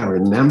song I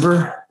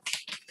remember?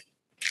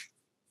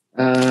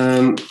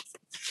 I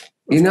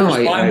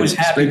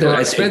spent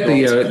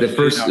the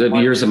first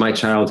years of my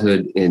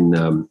childhood in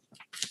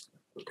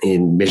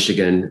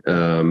Michigan.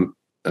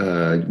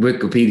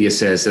 Wikipedia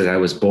says that I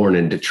was born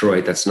in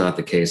Detroit. That's not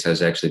the case. I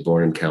was actually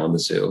born in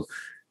Kalamazoo.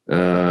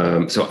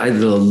 So I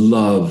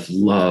love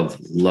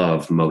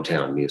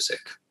Motown music.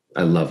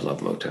 I love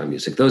Motown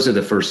music. Those are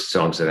the first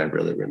songs that I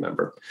really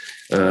remember.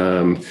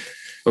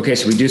 Okay,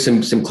 so we do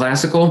some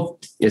classical.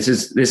 This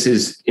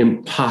is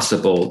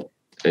impossible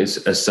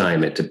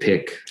assignment to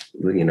pick,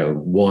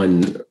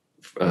 one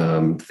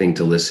thing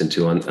to listen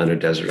to on a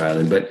desert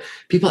island. But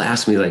people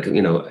ask me, like,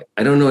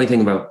 I don't know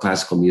anything about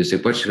classical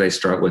music. What should I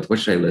start with? What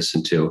should I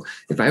listen to?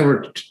 If I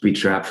were to be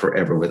trapped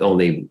forever with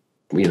only,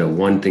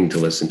 one thing to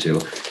listen to,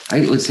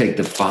 I would take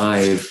the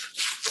 5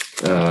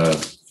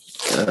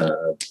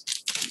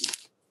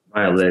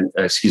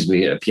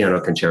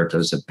 piano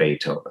concertos of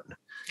Beethoven.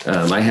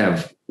 I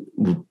have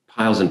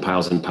piles and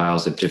piles and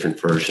piles of different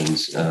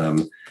versions.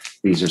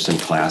 These are some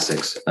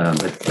classics,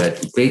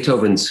 but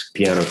Beethoven's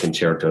piano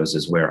concertos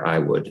is where I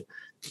would,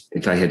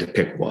 if I had to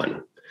pick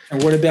one.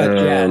 And what about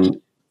jazz?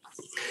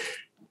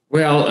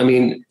 Well, I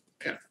mean,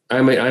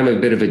 I'm a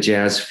bit of a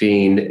jazz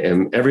fiend,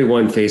 and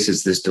everyone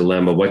faces this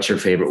dilemma: what's your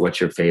favorite?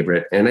 What's your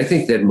favorite? And I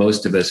think that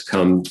most of us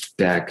come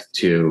back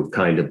to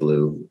 "Kind of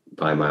Blue"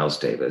 by Miles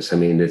Davis. I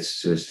mean,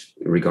 it's just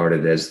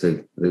regarded as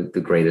the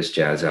greatest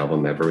jazz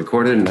album ever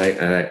recorded, and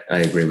I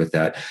agree with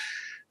that.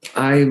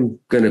 I'm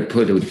going to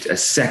put a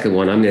second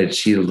one. I'm going to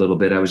cheat a little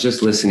bit. I was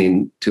just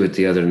listening to it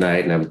the other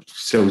night, and I'm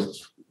so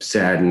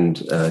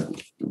saddened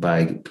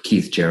by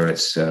Keith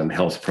Jarrett's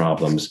health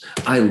problems.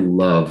 I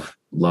love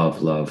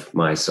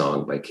My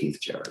Song by Keith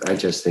Jarrett. I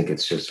just think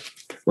it's just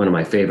one of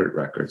my favorite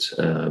records.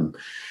 I'm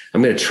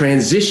going to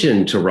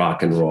transition to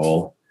rock and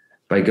roll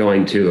by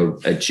going to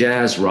a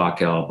jazz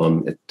rock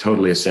album,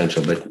 totally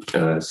essential,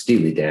 but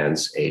Steely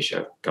Dan's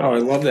Asia. Oh, I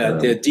love that.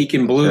 The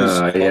Deacon Blues.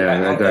 I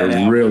got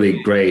a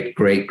really great.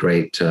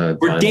 We're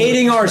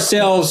dating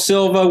ourselves,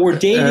 Silva. We're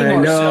dating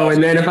ourselves. No,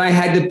 and then if I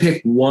had to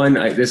pick one,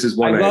 this is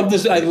one. I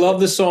love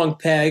the song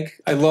Peg.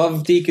 I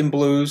love Deacon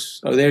Blues.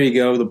 Oh, there you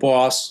go, The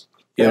Boss.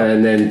 Yeah,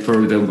 and then for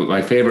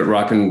my favorite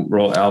rock and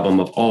roll album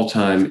of all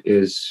time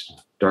is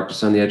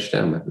Darkness on the Edge of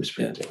Town by Bruce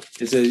Springsteen.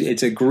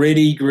 It's a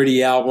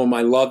gritty album.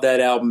 I love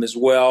that album as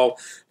well.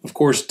 Of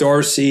course,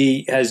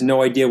 Darcy has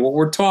no idea what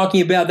we're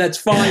talking about. That's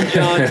fine,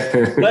 John.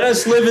 Let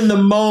us live in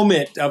the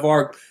moment of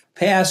our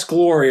past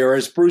glory, or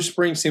as Bruce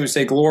Springsteen would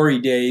say, glory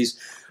days.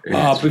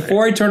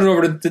 Before I turn it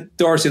over to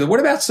Darcy, what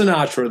about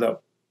Sinatra, though?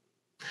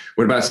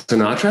 What about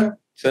Sinatra?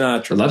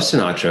 I love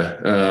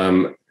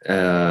Sinatra.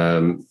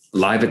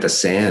 Live at the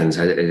Sands.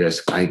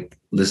 I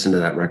listen to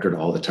that record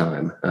all the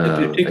time.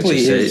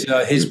 Particularly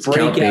his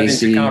breakout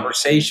into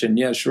conversation.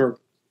 Yeah, sure.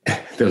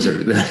 Those are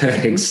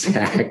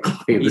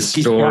exactly the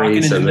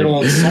stories. He's in the middle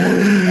of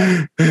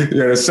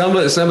the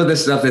song. Some of the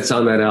stuff that's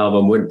on that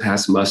album wouldn't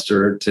pass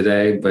muster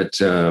today,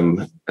 but I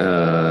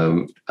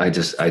love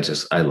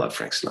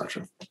Frank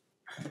Sinatra.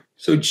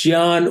 So,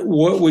 John,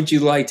 what would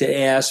you like to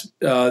ask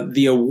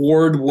the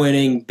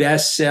award-winning,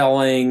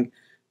 best-selling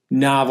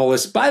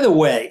novelist? By the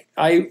way,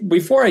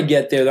 before I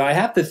get there, though, I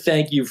have to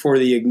thank you for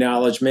the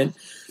acknowledgement.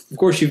 Of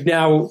course, you've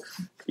now,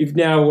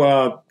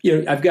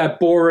 I've got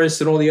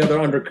Boris and all the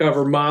other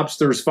undercover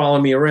mobsters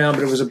following me around,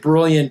 but it was a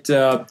brilliant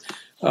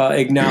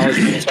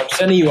acknowledgement. So I'm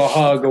sending you a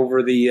hug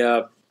over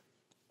the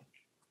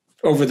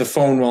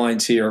phone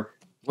lines here.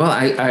 Well,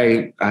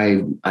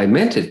 I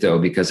meant it though,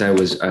 because I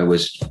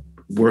was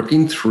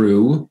working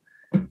through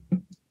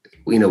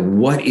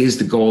what is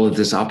the goal of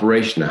this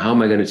operation? How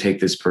am I going to take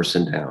this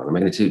person down? Am I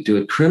going to do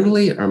it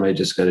criminally, or am I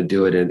just going to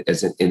do it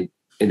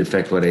in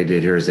effect, what I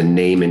did here is a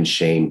name and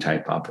shame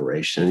type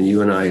operation? And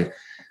you and I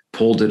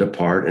pulled it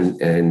apart, and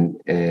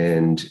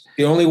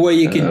the only way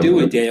you can do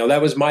it, Daniel,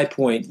 that was my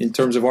point in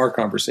terms of our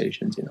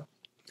conversations, yeah.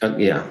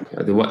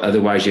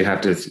 Otherwise, you have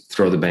to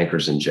throw the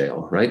bankers in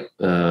jail, right?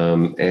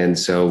 And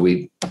so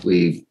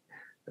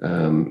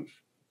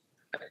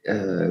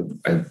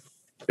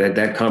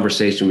that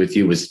conversation with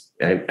you was,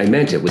 I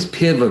meant it was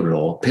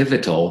pivotal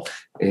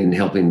in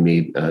helping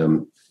me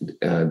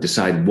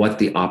decide what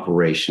the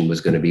operation was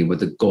going to be, what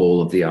the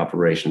goal of the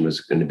operation was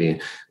going to be,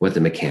 what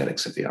the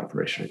mechanics of the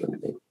operation are going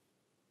to be.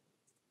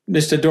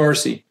 Mr.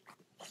 Dorsey.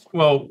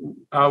 Well,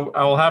 I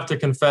will have to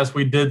confess,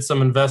 we did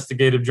some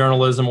investigative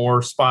journalism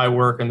or spy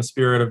work in the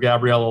spirit of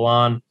Gabriel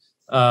Allon,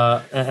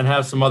 and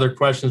have some other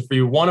questions for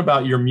you. One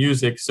about your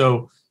music.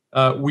 So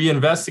we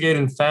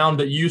investigated and found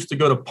that you used to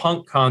go to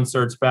punk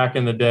concerts back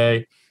in the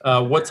day.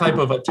 What type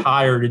of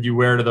attire did you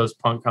wear to those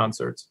punk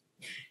concerts?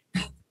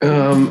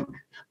 My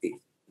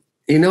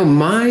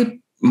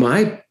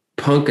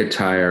punk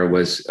attire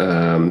was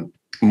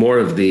more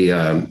of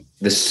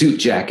the suit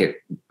jacket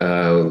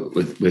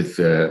with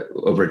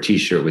over a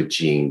t-shirt with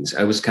jeans.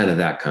 I was kind of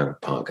that kind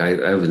of punk.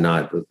 I was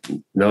not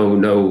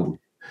no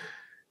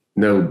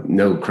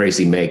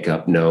crazy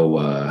makeup,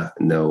 no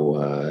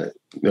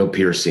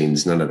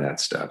piercings, none of that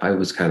stuff. I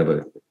was kind of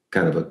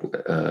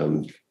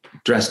a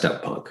dressed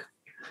up punk.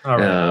 All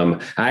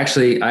right. I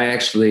actually,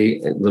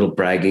 a little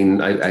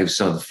bragging, I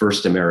saw the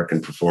first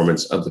American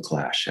performance of the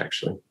Clash,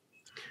 actually,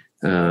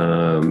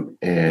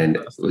 and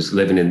was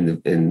living in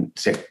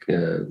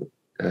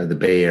the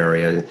Bay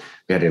Area.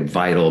 We had a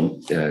vital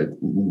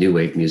new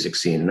wave music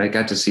scene, and I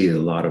got to see a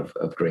lot of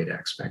great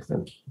acts back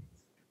then.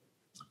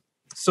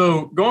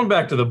 So going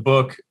back to the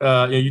book,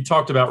 you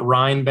talked about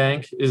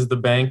Rhinebank is the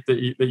bank that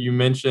you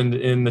mentioned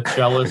in The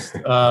Cellist.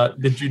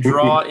 Did you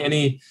draw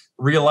any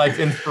real life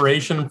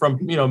inspiration from,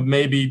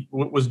 maybe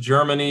was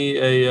Germany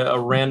a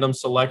random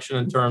selection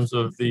in terms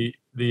of the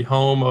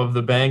home of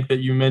the bank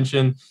that you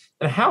mentioned?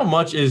 And how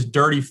much is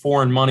dirty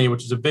foreign money,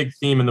 which is a big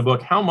theme in the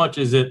book, how much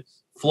is it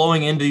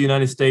flowing into the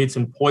United States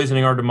and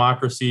poisoning our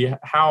democracy?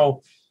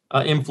 How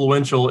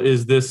influential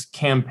is this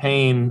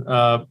campaign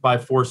by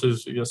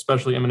forces,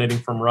 especially emanating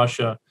from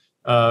Russia,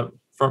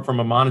 from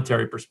a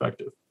monetary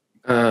perspective?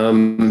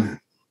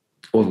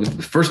 Well,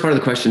 the first part of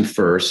the question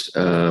first,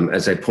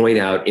 as I point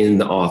out in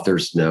the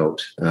author's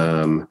note,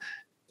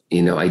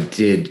 I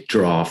did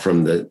draw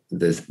from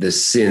the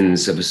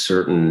sins of a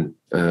certain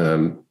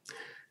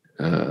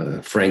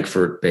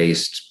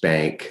Frankfurt-based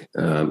bank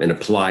and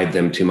applied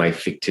them to my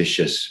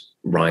fictitious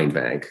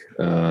Rhinebank.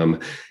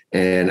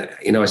 And,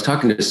 I was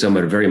talking to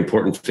someone, a very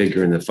important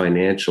figure in the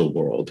financial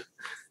world,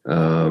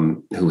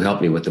 who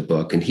helped me with the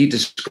book. And he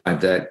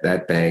described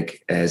that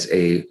bank as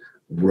a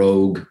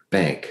rogue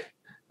bank.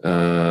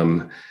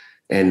 And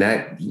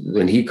that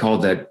when he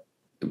called that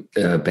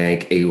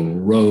bank a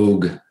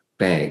rogue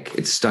bank,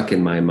 it stuck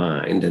in my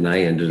mind. And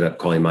I ended up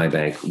calling my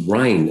bank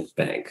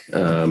Rhinebank.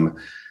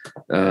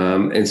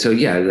 And so,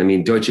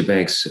 Deutsche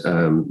Bank's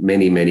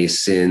many, many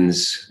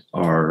sins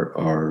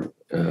are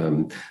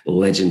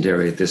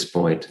legendary at this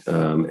point,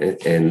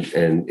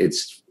 and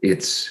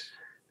its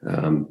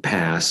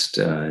past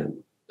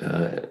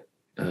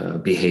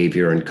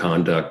behavior and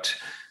conduct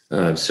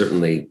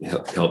certainly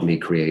helped me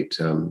create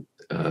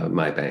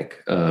my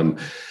bank.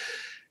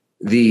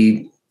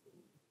 The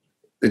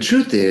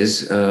truth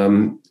is, I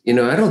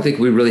don't think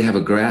we really have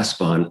a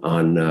grasp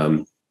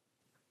on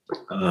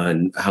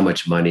how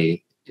much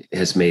money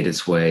has made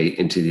its way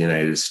into the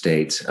United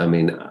States. I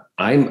mean,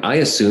 I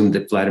assume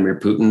that Vladimir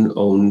Putin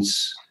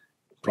owns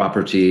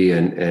property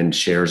and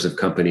shares of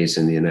companies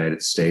in the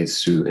United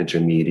States through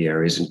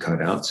intermediaries and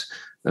cutouts.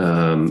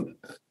 I'm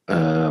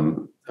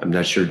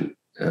not sure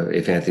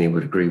if Anthony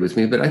would agree with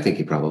me, but I think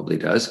he probably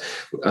does.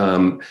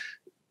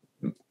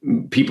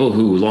 People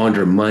who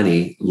launder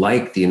money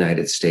like the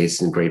United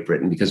States and Great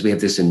Britain, because we have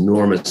this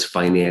enormous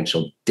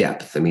financial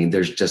depth. I mean,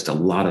 there's just a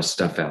lot of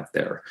stuff out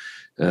there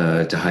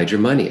to hide your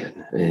money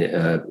in,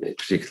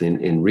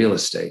 particularly in real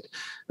estate.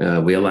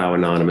 We allow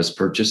anonymous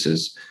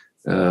purchases.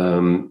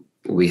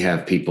 We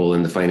have people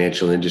in the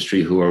financial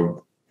industry who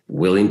are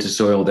willing to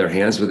soil their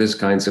hands with this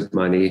kinds of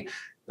money.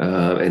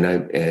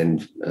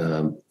 And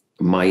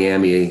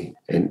Miami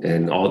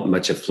and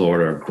much of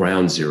Florida are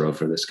ground zero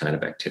for this kind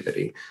of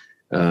activity.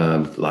 A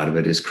lot of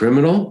it is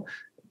criminal,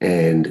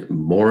 and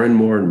more and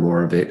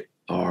more of it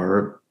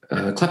are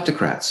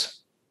kleptocrats.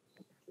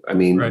 I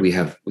mean, right. we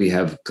have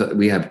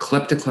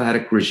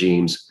kleptocratic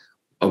regimes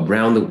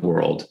around the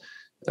world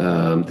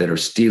that are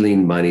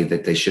stealing money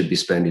that they should be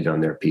spending on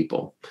their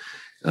people,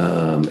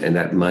 and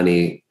that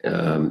money,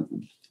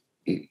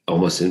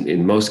 almost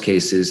in most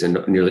cases and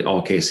nearly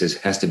all cases,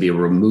 has to be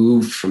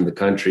removed from the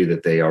country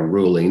that they are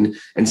ruling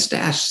and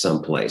stashed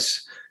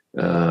someplace.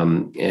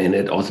 And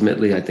it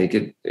ultimately, I think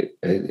it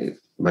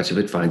much of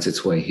it finds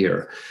its way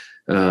here.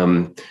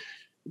 When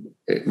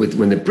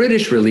the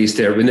British released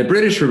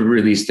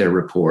their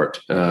report,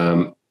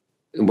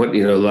 what,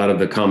 a lot of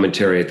the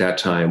commentary at that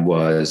time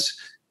was,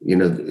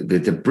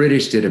 that the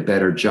British did a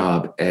better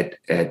job at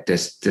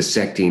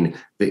dissecting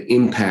the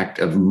impact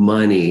of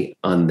money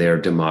on their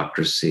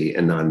democracy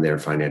and on their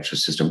financial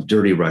system,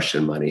 dirty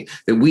Russian money,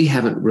 that we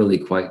haven't really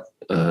quite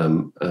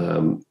gotten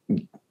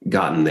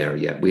there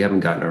yet. We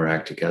haven't gotten our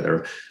act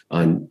together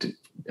on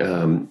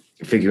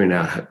figuring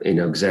out,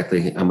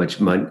 exactly how much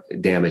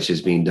damage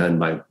is being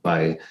done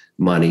by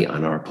money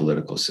on our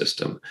political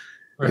system.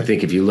 Right. I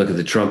think if you look at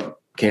the Trump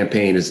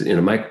campaign as in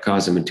a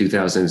microcosm in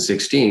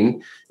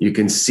 2016, you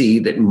can see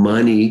that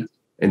money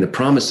and the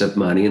promise of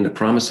money and the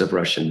promise of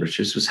Russian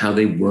riches was how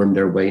they wormed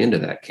their way into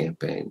that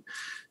campaign.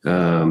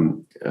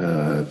 Paul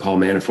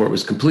Manafort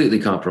was completely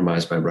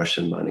compromised by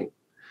Russian money.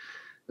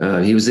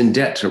 He was in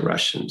debt to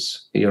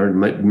Russians. He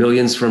earned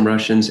millions from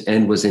Russians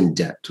and was in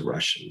debt to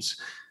Russians.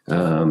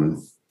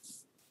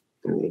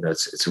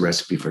 It's a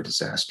recipe for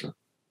disaster.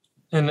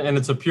 And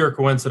it's a pure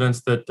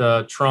coincidence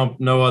that Trump,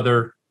 no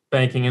other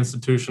banking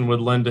institution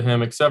would lend to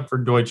him except for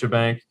Deutsche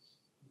Bank.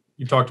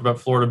 You talked about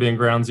Florida being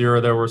ground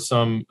zero. There were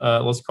some,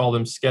 let's call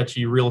them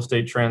sketchy real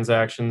estate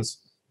transactions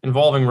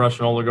involving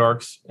Russian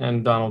oligarchs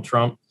and Donald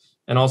Trump.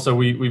 And also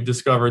we've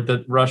discovered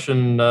that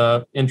Russian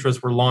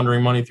interests were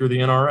laundering money through the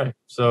NRA.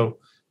 So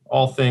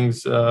all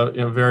things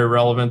very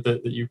relevant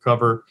that you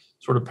cover,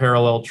 sort of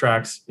parallel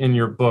tracks in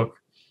your book.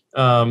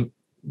 But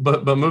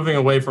moving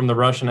away from the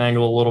Russian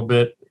angle a little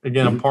bit,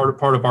 again,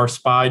 part of our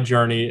spy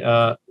journey,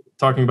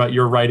 talking about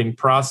your writing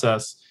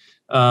process.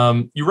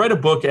 You write a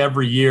book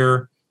every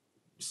year,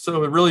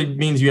 so it really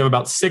means you have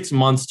about 6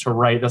 months to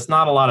write. That's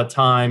not a lot of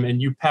time,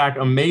 and you pack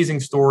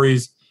amazing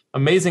stories,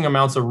 amazing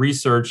amounts of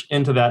research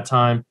into that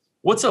time.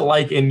 What's it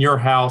like in your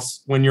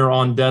house when you're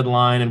on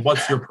deadline, and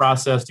what's your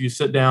process? Do you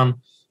sit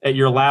down at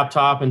your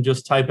laptop and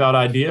just type out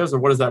ideas, or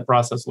what does that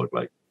process look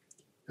like?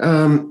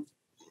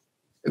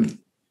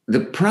 The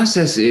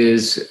process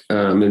is,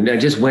 and I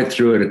just went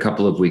through it a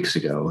couple of weeks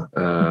ago,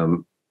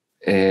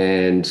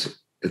 and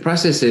the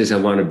process is I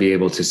want to be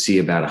able to see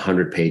about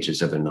 100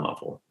 pages of a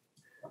novel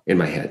in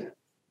my head.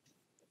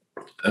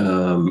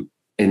 And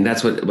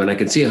that's when I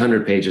can see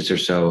 100 pages or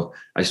so,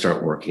 I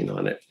start working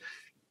on it.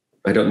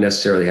 I don't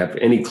necessarily have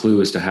any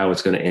clue as to how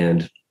it's going to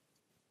end,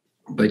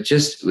 but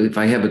just if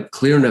I have a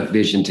clear enough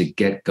vision to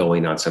get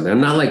going on something.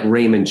 I'm not like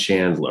Raymond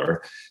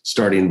Chandler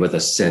starting with a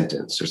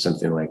sentence or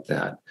something like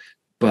that,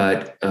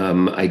 but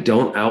I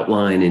don't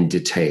outline in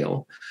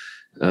detail.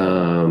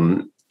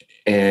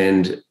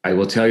 And I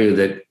will tell you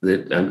that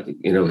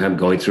I'm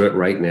going through it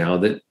right now.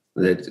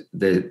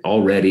 That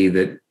already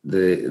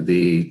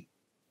the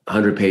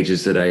 100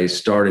 pages that I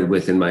started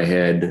with in my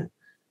head,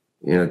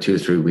 2 or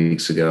 3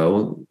 weeks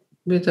ago,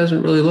 it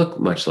doesn't really look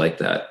much like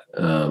that.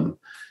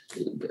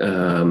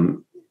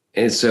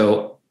 And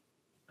so,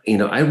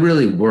 I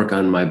really work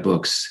on my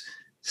books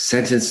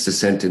sentence to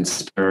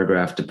sentence,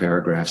 paragraph to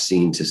paragraph,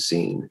 scene to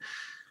scene,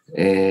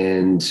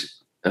 and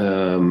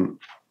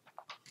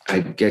I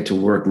get to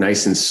work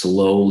nice and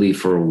slowly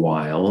for a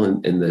while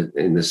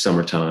in the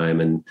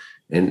summertime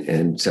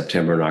and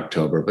September and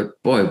October.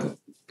 But boy,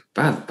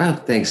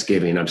 about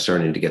Thanksgiving, I'm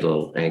starting to get a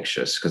little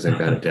anxious because I've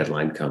got a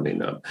deadline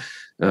coming up.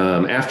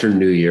 After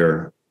New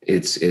Year,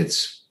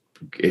 it's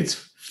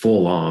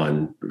full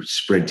on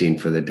sprinting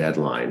for the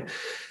deadline,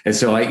 and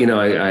so I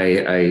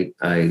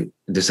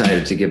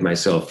decided to give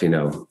myself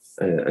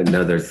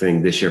another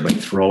thing this year by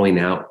throwing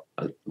out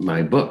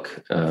my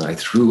book. I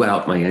threw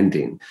out my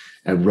ending.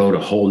 I wrote a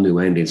whole new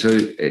ending. So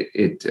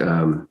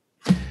the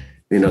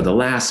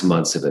last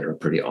months of it are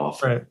pretty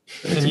awful. Right.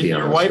 And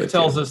your wife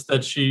tells us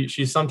that she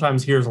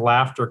sometimes hears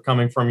laughter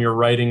coming from your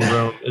writing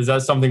room. Is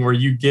that something where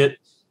you get,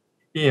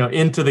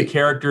 into the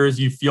characters,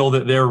 you feel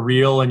that they're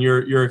real and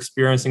you're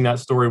experiencing that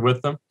story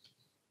with them?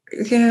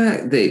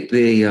 Yeah.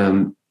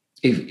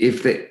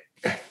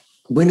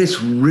 When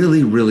it's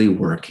really, really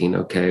working,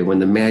 okay, when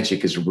the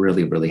magic is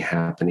really, really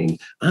happening,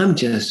 I'm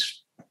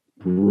just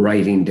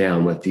writing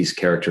down what these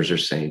characters are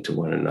saying to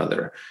one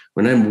another.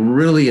 When I'm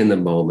really in the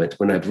moment,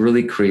 when I've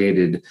really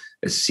created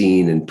a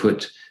scene and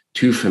put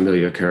two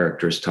familiar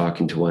characters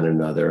talking to one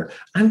another,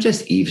 I'm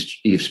just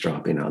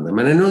eavesdropping on them.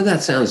 And I know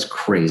that sounds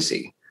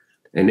crazy.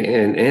 And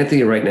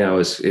Anthony right now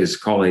is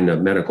calling a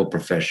medical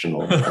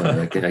professional.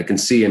 I can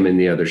see him in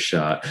the other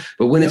shot.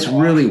 But when it's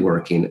really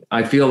working,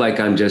 I feel like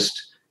I'm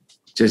just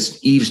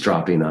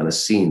eavesdropping on a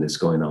scene that's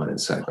going on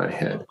inside my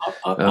head.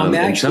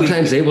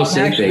 Sometimes they will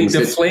say things.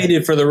 I'm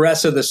deflated for the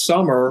rest of the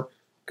summer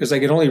because I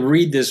can only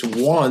read this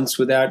once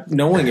without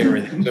knowing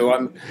everything.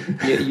 So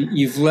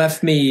you've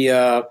left me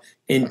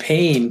in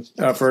pain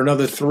for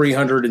another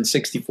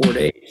 364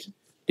 days,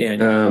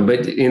 Daniel.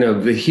 But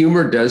the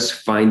humor does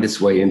find its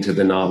way into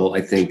the novel.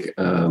 I think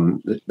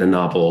the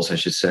novels, I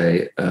should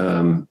say,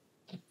 of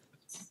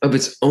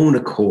its own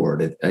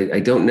accord. I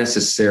don't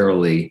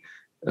necessarily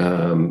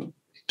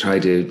try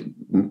to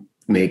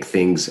make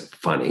things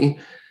funny.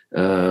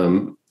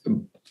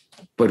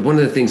 But one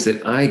of the things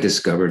that I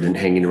discovered in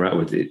hanging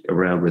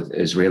around with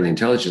Israeli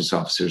intelligence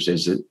officers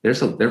is that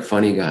they're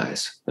funny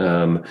guys.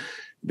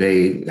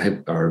 They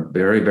are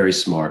very, very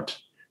smart.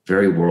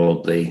 very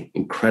worldly,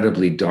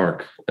 incredibly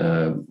dark,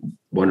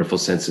 wonderful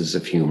senses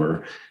of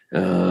humor.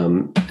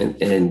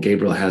 And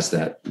Gabriel has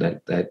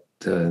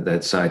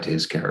that side to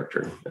his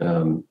character.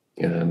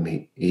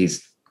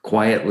 He's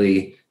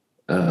quietly,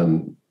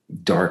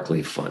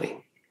 darkly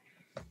funny.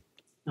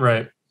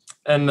 Right.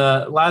 And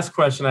last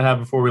question I have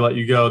before we let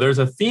you go. There's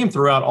a theme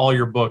throughout all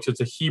your books.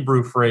 It's a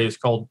Hebrew phrase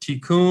called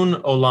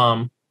tikkun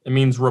olam. It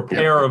means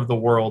repair of the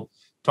world.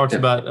 Talks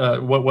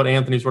about what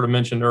Anthony sort of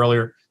mentioned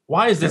earlier.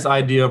 Why is this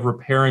idea of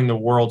repairing the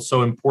world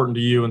so important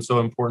to you and so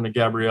important to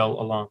Gabriel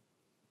Allon?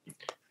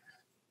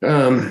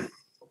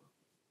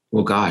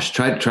 Well, gosh,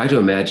 try to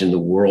imagine the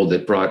world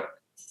that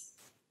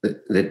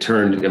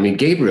turned. I mean,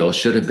 Gabriel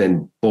should have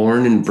been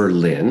born in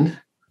Berlin.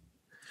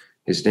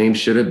 His name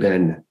should have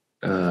been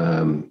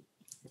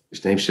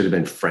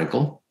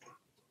Frankel.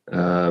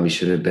 He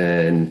should have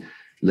been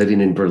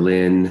living in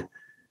Berlin,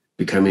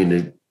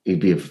 he'd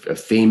be a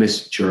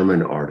famous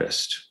German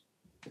artist,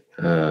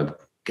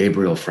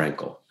 Gabriel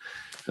Frankel.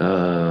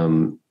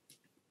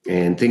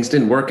 And things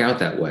didn't work out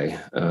that way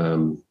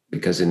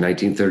because in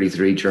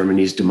 1933,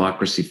 Germany's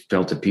democracy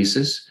fell to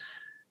pieces.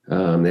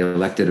 They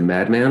elected a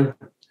madman.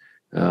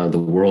 The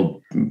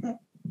world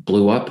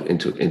blew up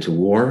into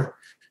war.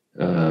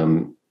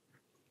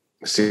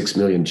 6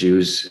 million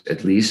Jews,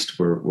 at least,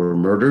 were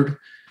murdered.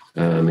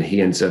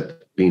 He ends up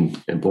being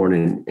born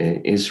in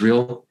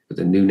Israel with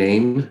a new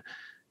name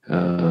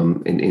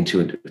and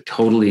into a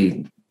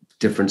totally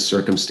different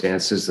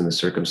circumstances than the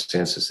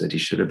circumstances that he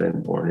should have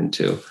been born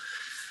into.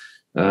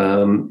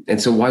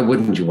 And so why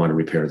wouldn't you want to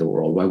repair the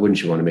world? Why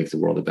wouldn't you want to make the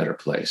world a better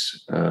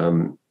place?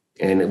 And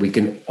we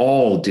can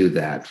all do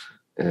that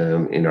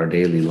in our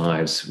daily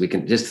lives. We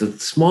can, just the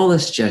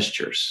smallest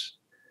gestures,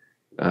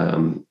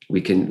 we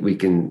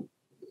can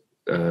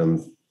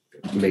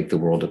make the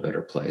world a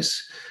better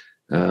place.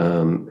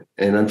 And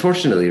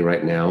unfortunately,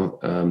 right now,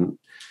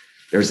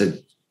 there's a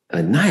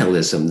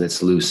nihilism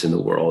that's loose in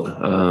the world.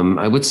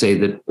 I would say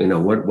that,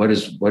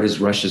 what is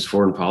Russia's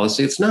foreign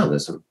policy? It's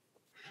nihilism.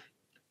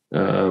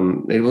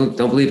 They don't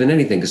believe in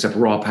anything except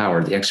raw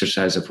power, the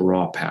exercise of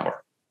raw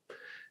power.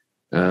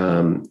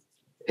 And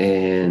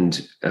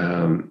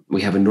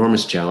we have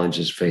enormous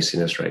challenges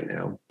facing us right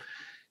now.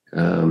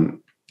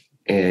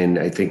 And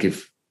I think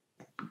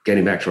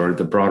getting back to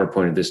the broader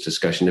point of this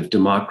discussion, if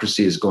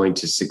democracy is going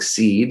to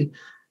succeed,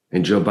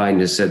 and Joe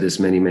Biden has said this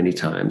many, many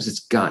times, it's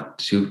got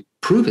to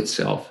prove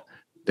itself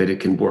that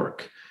it can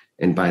work.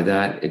 And by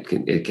that,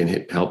 it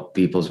can help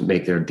people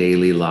make their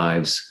daily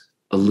lives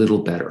a little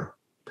better.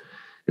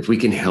 If we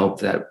can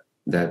help that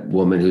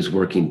woman who's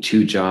working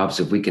 2 jobs,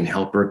 if we can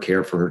help her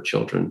care for her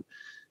children,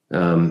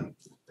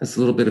 that's a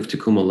little bit of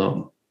tikkun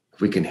olam.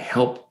 If we can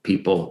help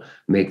people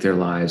make their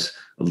lives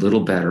a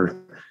little better,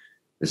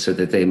 so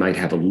that they might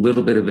have a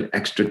little bit of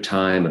extra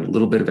time and a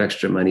little bit of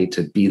extra money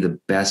to be the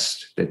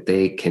best that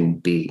they can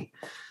be.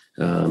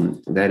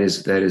 That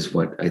is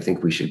what I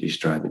think we should be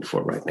striving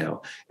for right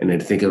now. And I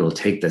think it'll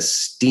take the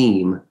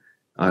steam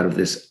out of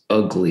this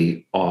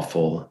ugly,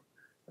 awful,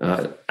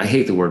 I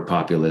hate the word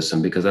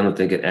populism because I don't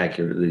think it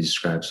accurately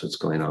describes what's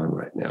going on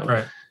right now.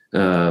 Right.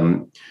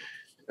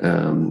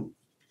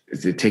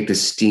 To take the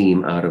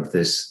steam out of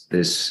this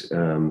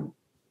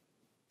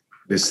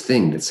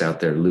thing that's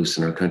out there loose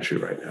in our country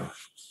right now.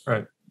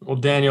 Right. Well,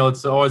 Daniel,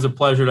 it's always a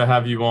pleasure to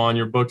have you on.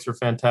 Your books are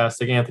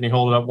fantastic. Anthony,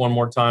 hold it up one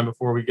more time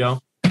before we go.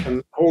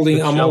 I'm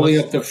holding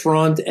up the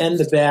front and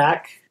the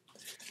back.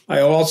 I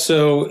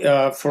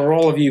also, for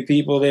all of you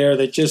people there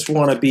that just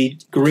want to be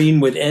green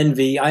with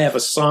envy, I have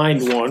a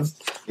signed one.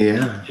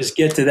 Yeah. Just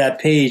get to that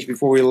page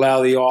before we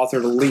allow the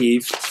author to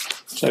leave.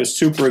 So I was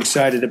super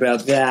excited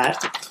about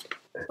that.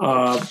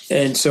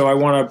 And so I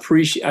want to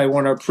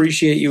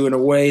appreciate you in a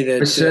way that.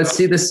 Let's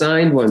see the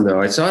signed one though.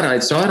 I saw it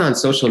on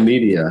social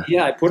media.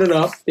 Yeah, I put it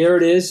up. There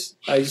it is.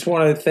 I just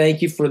want to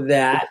thank you for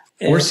that.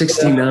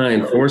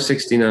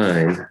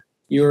 469.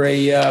 You're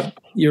a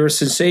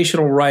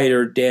sensational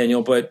writer,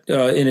 Daniel. But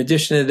in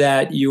addition to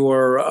that,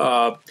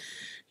 you're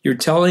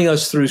telling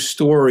us through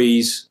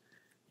stories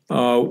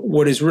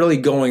what is really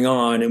going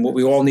on and what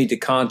we all need to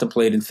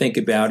contemplate and think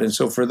about. And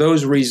so for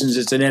those reasons,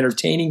 it's an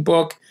entertaining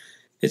book.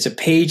 It's a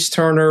page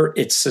turner.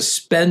 It's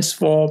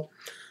suspenseful,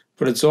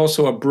 but it's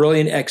also a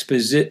brilliant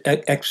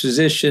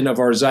exposition of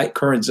our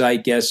current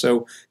zeitgeist.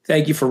 So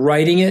thank you for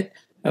writing it,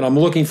 and I'm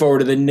looking forward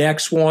to the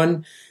next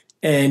one.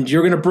 And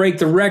you're going to break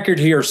the record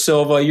here,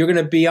 Silva. You're going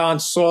to be on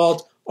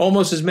Salt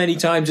almost as many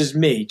times as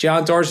me.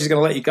 John Darcy's going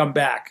to let you come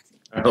back.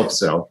 I hope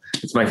so.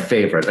 It's my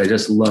favorite. I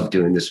just love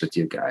doing this with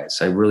you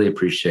guys. I really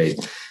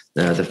appreciate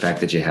the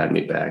fact that you had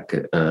me back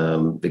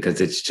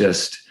because it's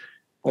just...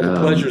 Well,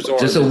 the pleasure's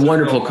ours. Just a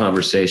wonderful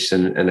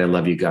conversation, and I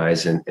love you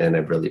guys, and I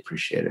really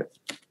appreciate it.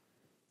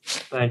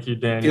 Thank you,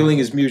 Daniel. Feeling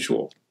is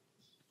mutual.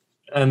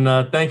 And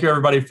thank you,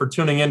 everybody, for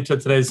tuning in to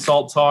today's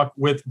Salt Talk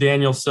with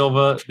Daniel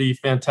Silva, the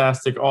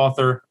fantastic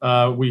author.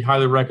 We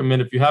highly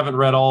recommend, if you haven't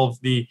read all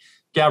of the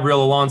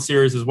Gabriel Allon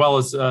series, as well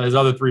as his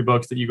other 3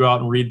 books, that you go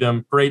out and read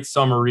them. Great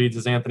summer reads,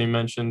 as Anthony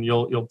mentioned.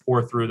 You'll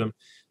pour through them.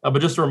 But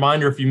just a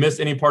reminder, if you missed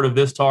any part of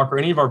this talk or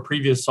any of our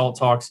previous Salt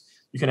Talks,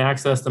 You can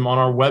access them on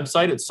our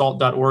website at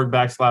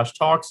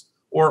salt.org/talks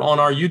or on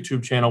our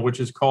YouTube channel, which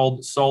is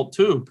called Salt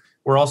Tube.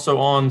 We're also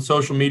on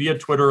social media.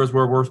 Twitter is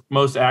where we're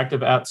most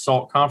active at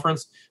Salt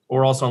Conference.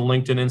 We're also on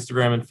LinkedIn,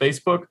 Instagram, and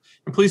Facebook.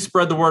 And please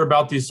spread the word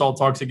about these Salt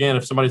Talks. Again,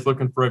 if somebody's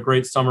looking for a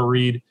great summer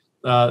read,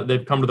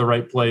 they've come to the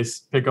right place.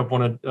 Pick up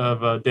one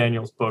of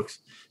Daniel's books.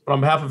 But on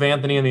behalf of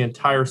Anthony and the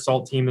entire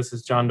Salt team, this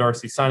is John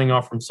Darcy signing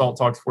off from Salt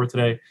Talks for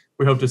today.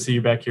 We hope to see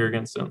you back here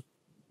again soon.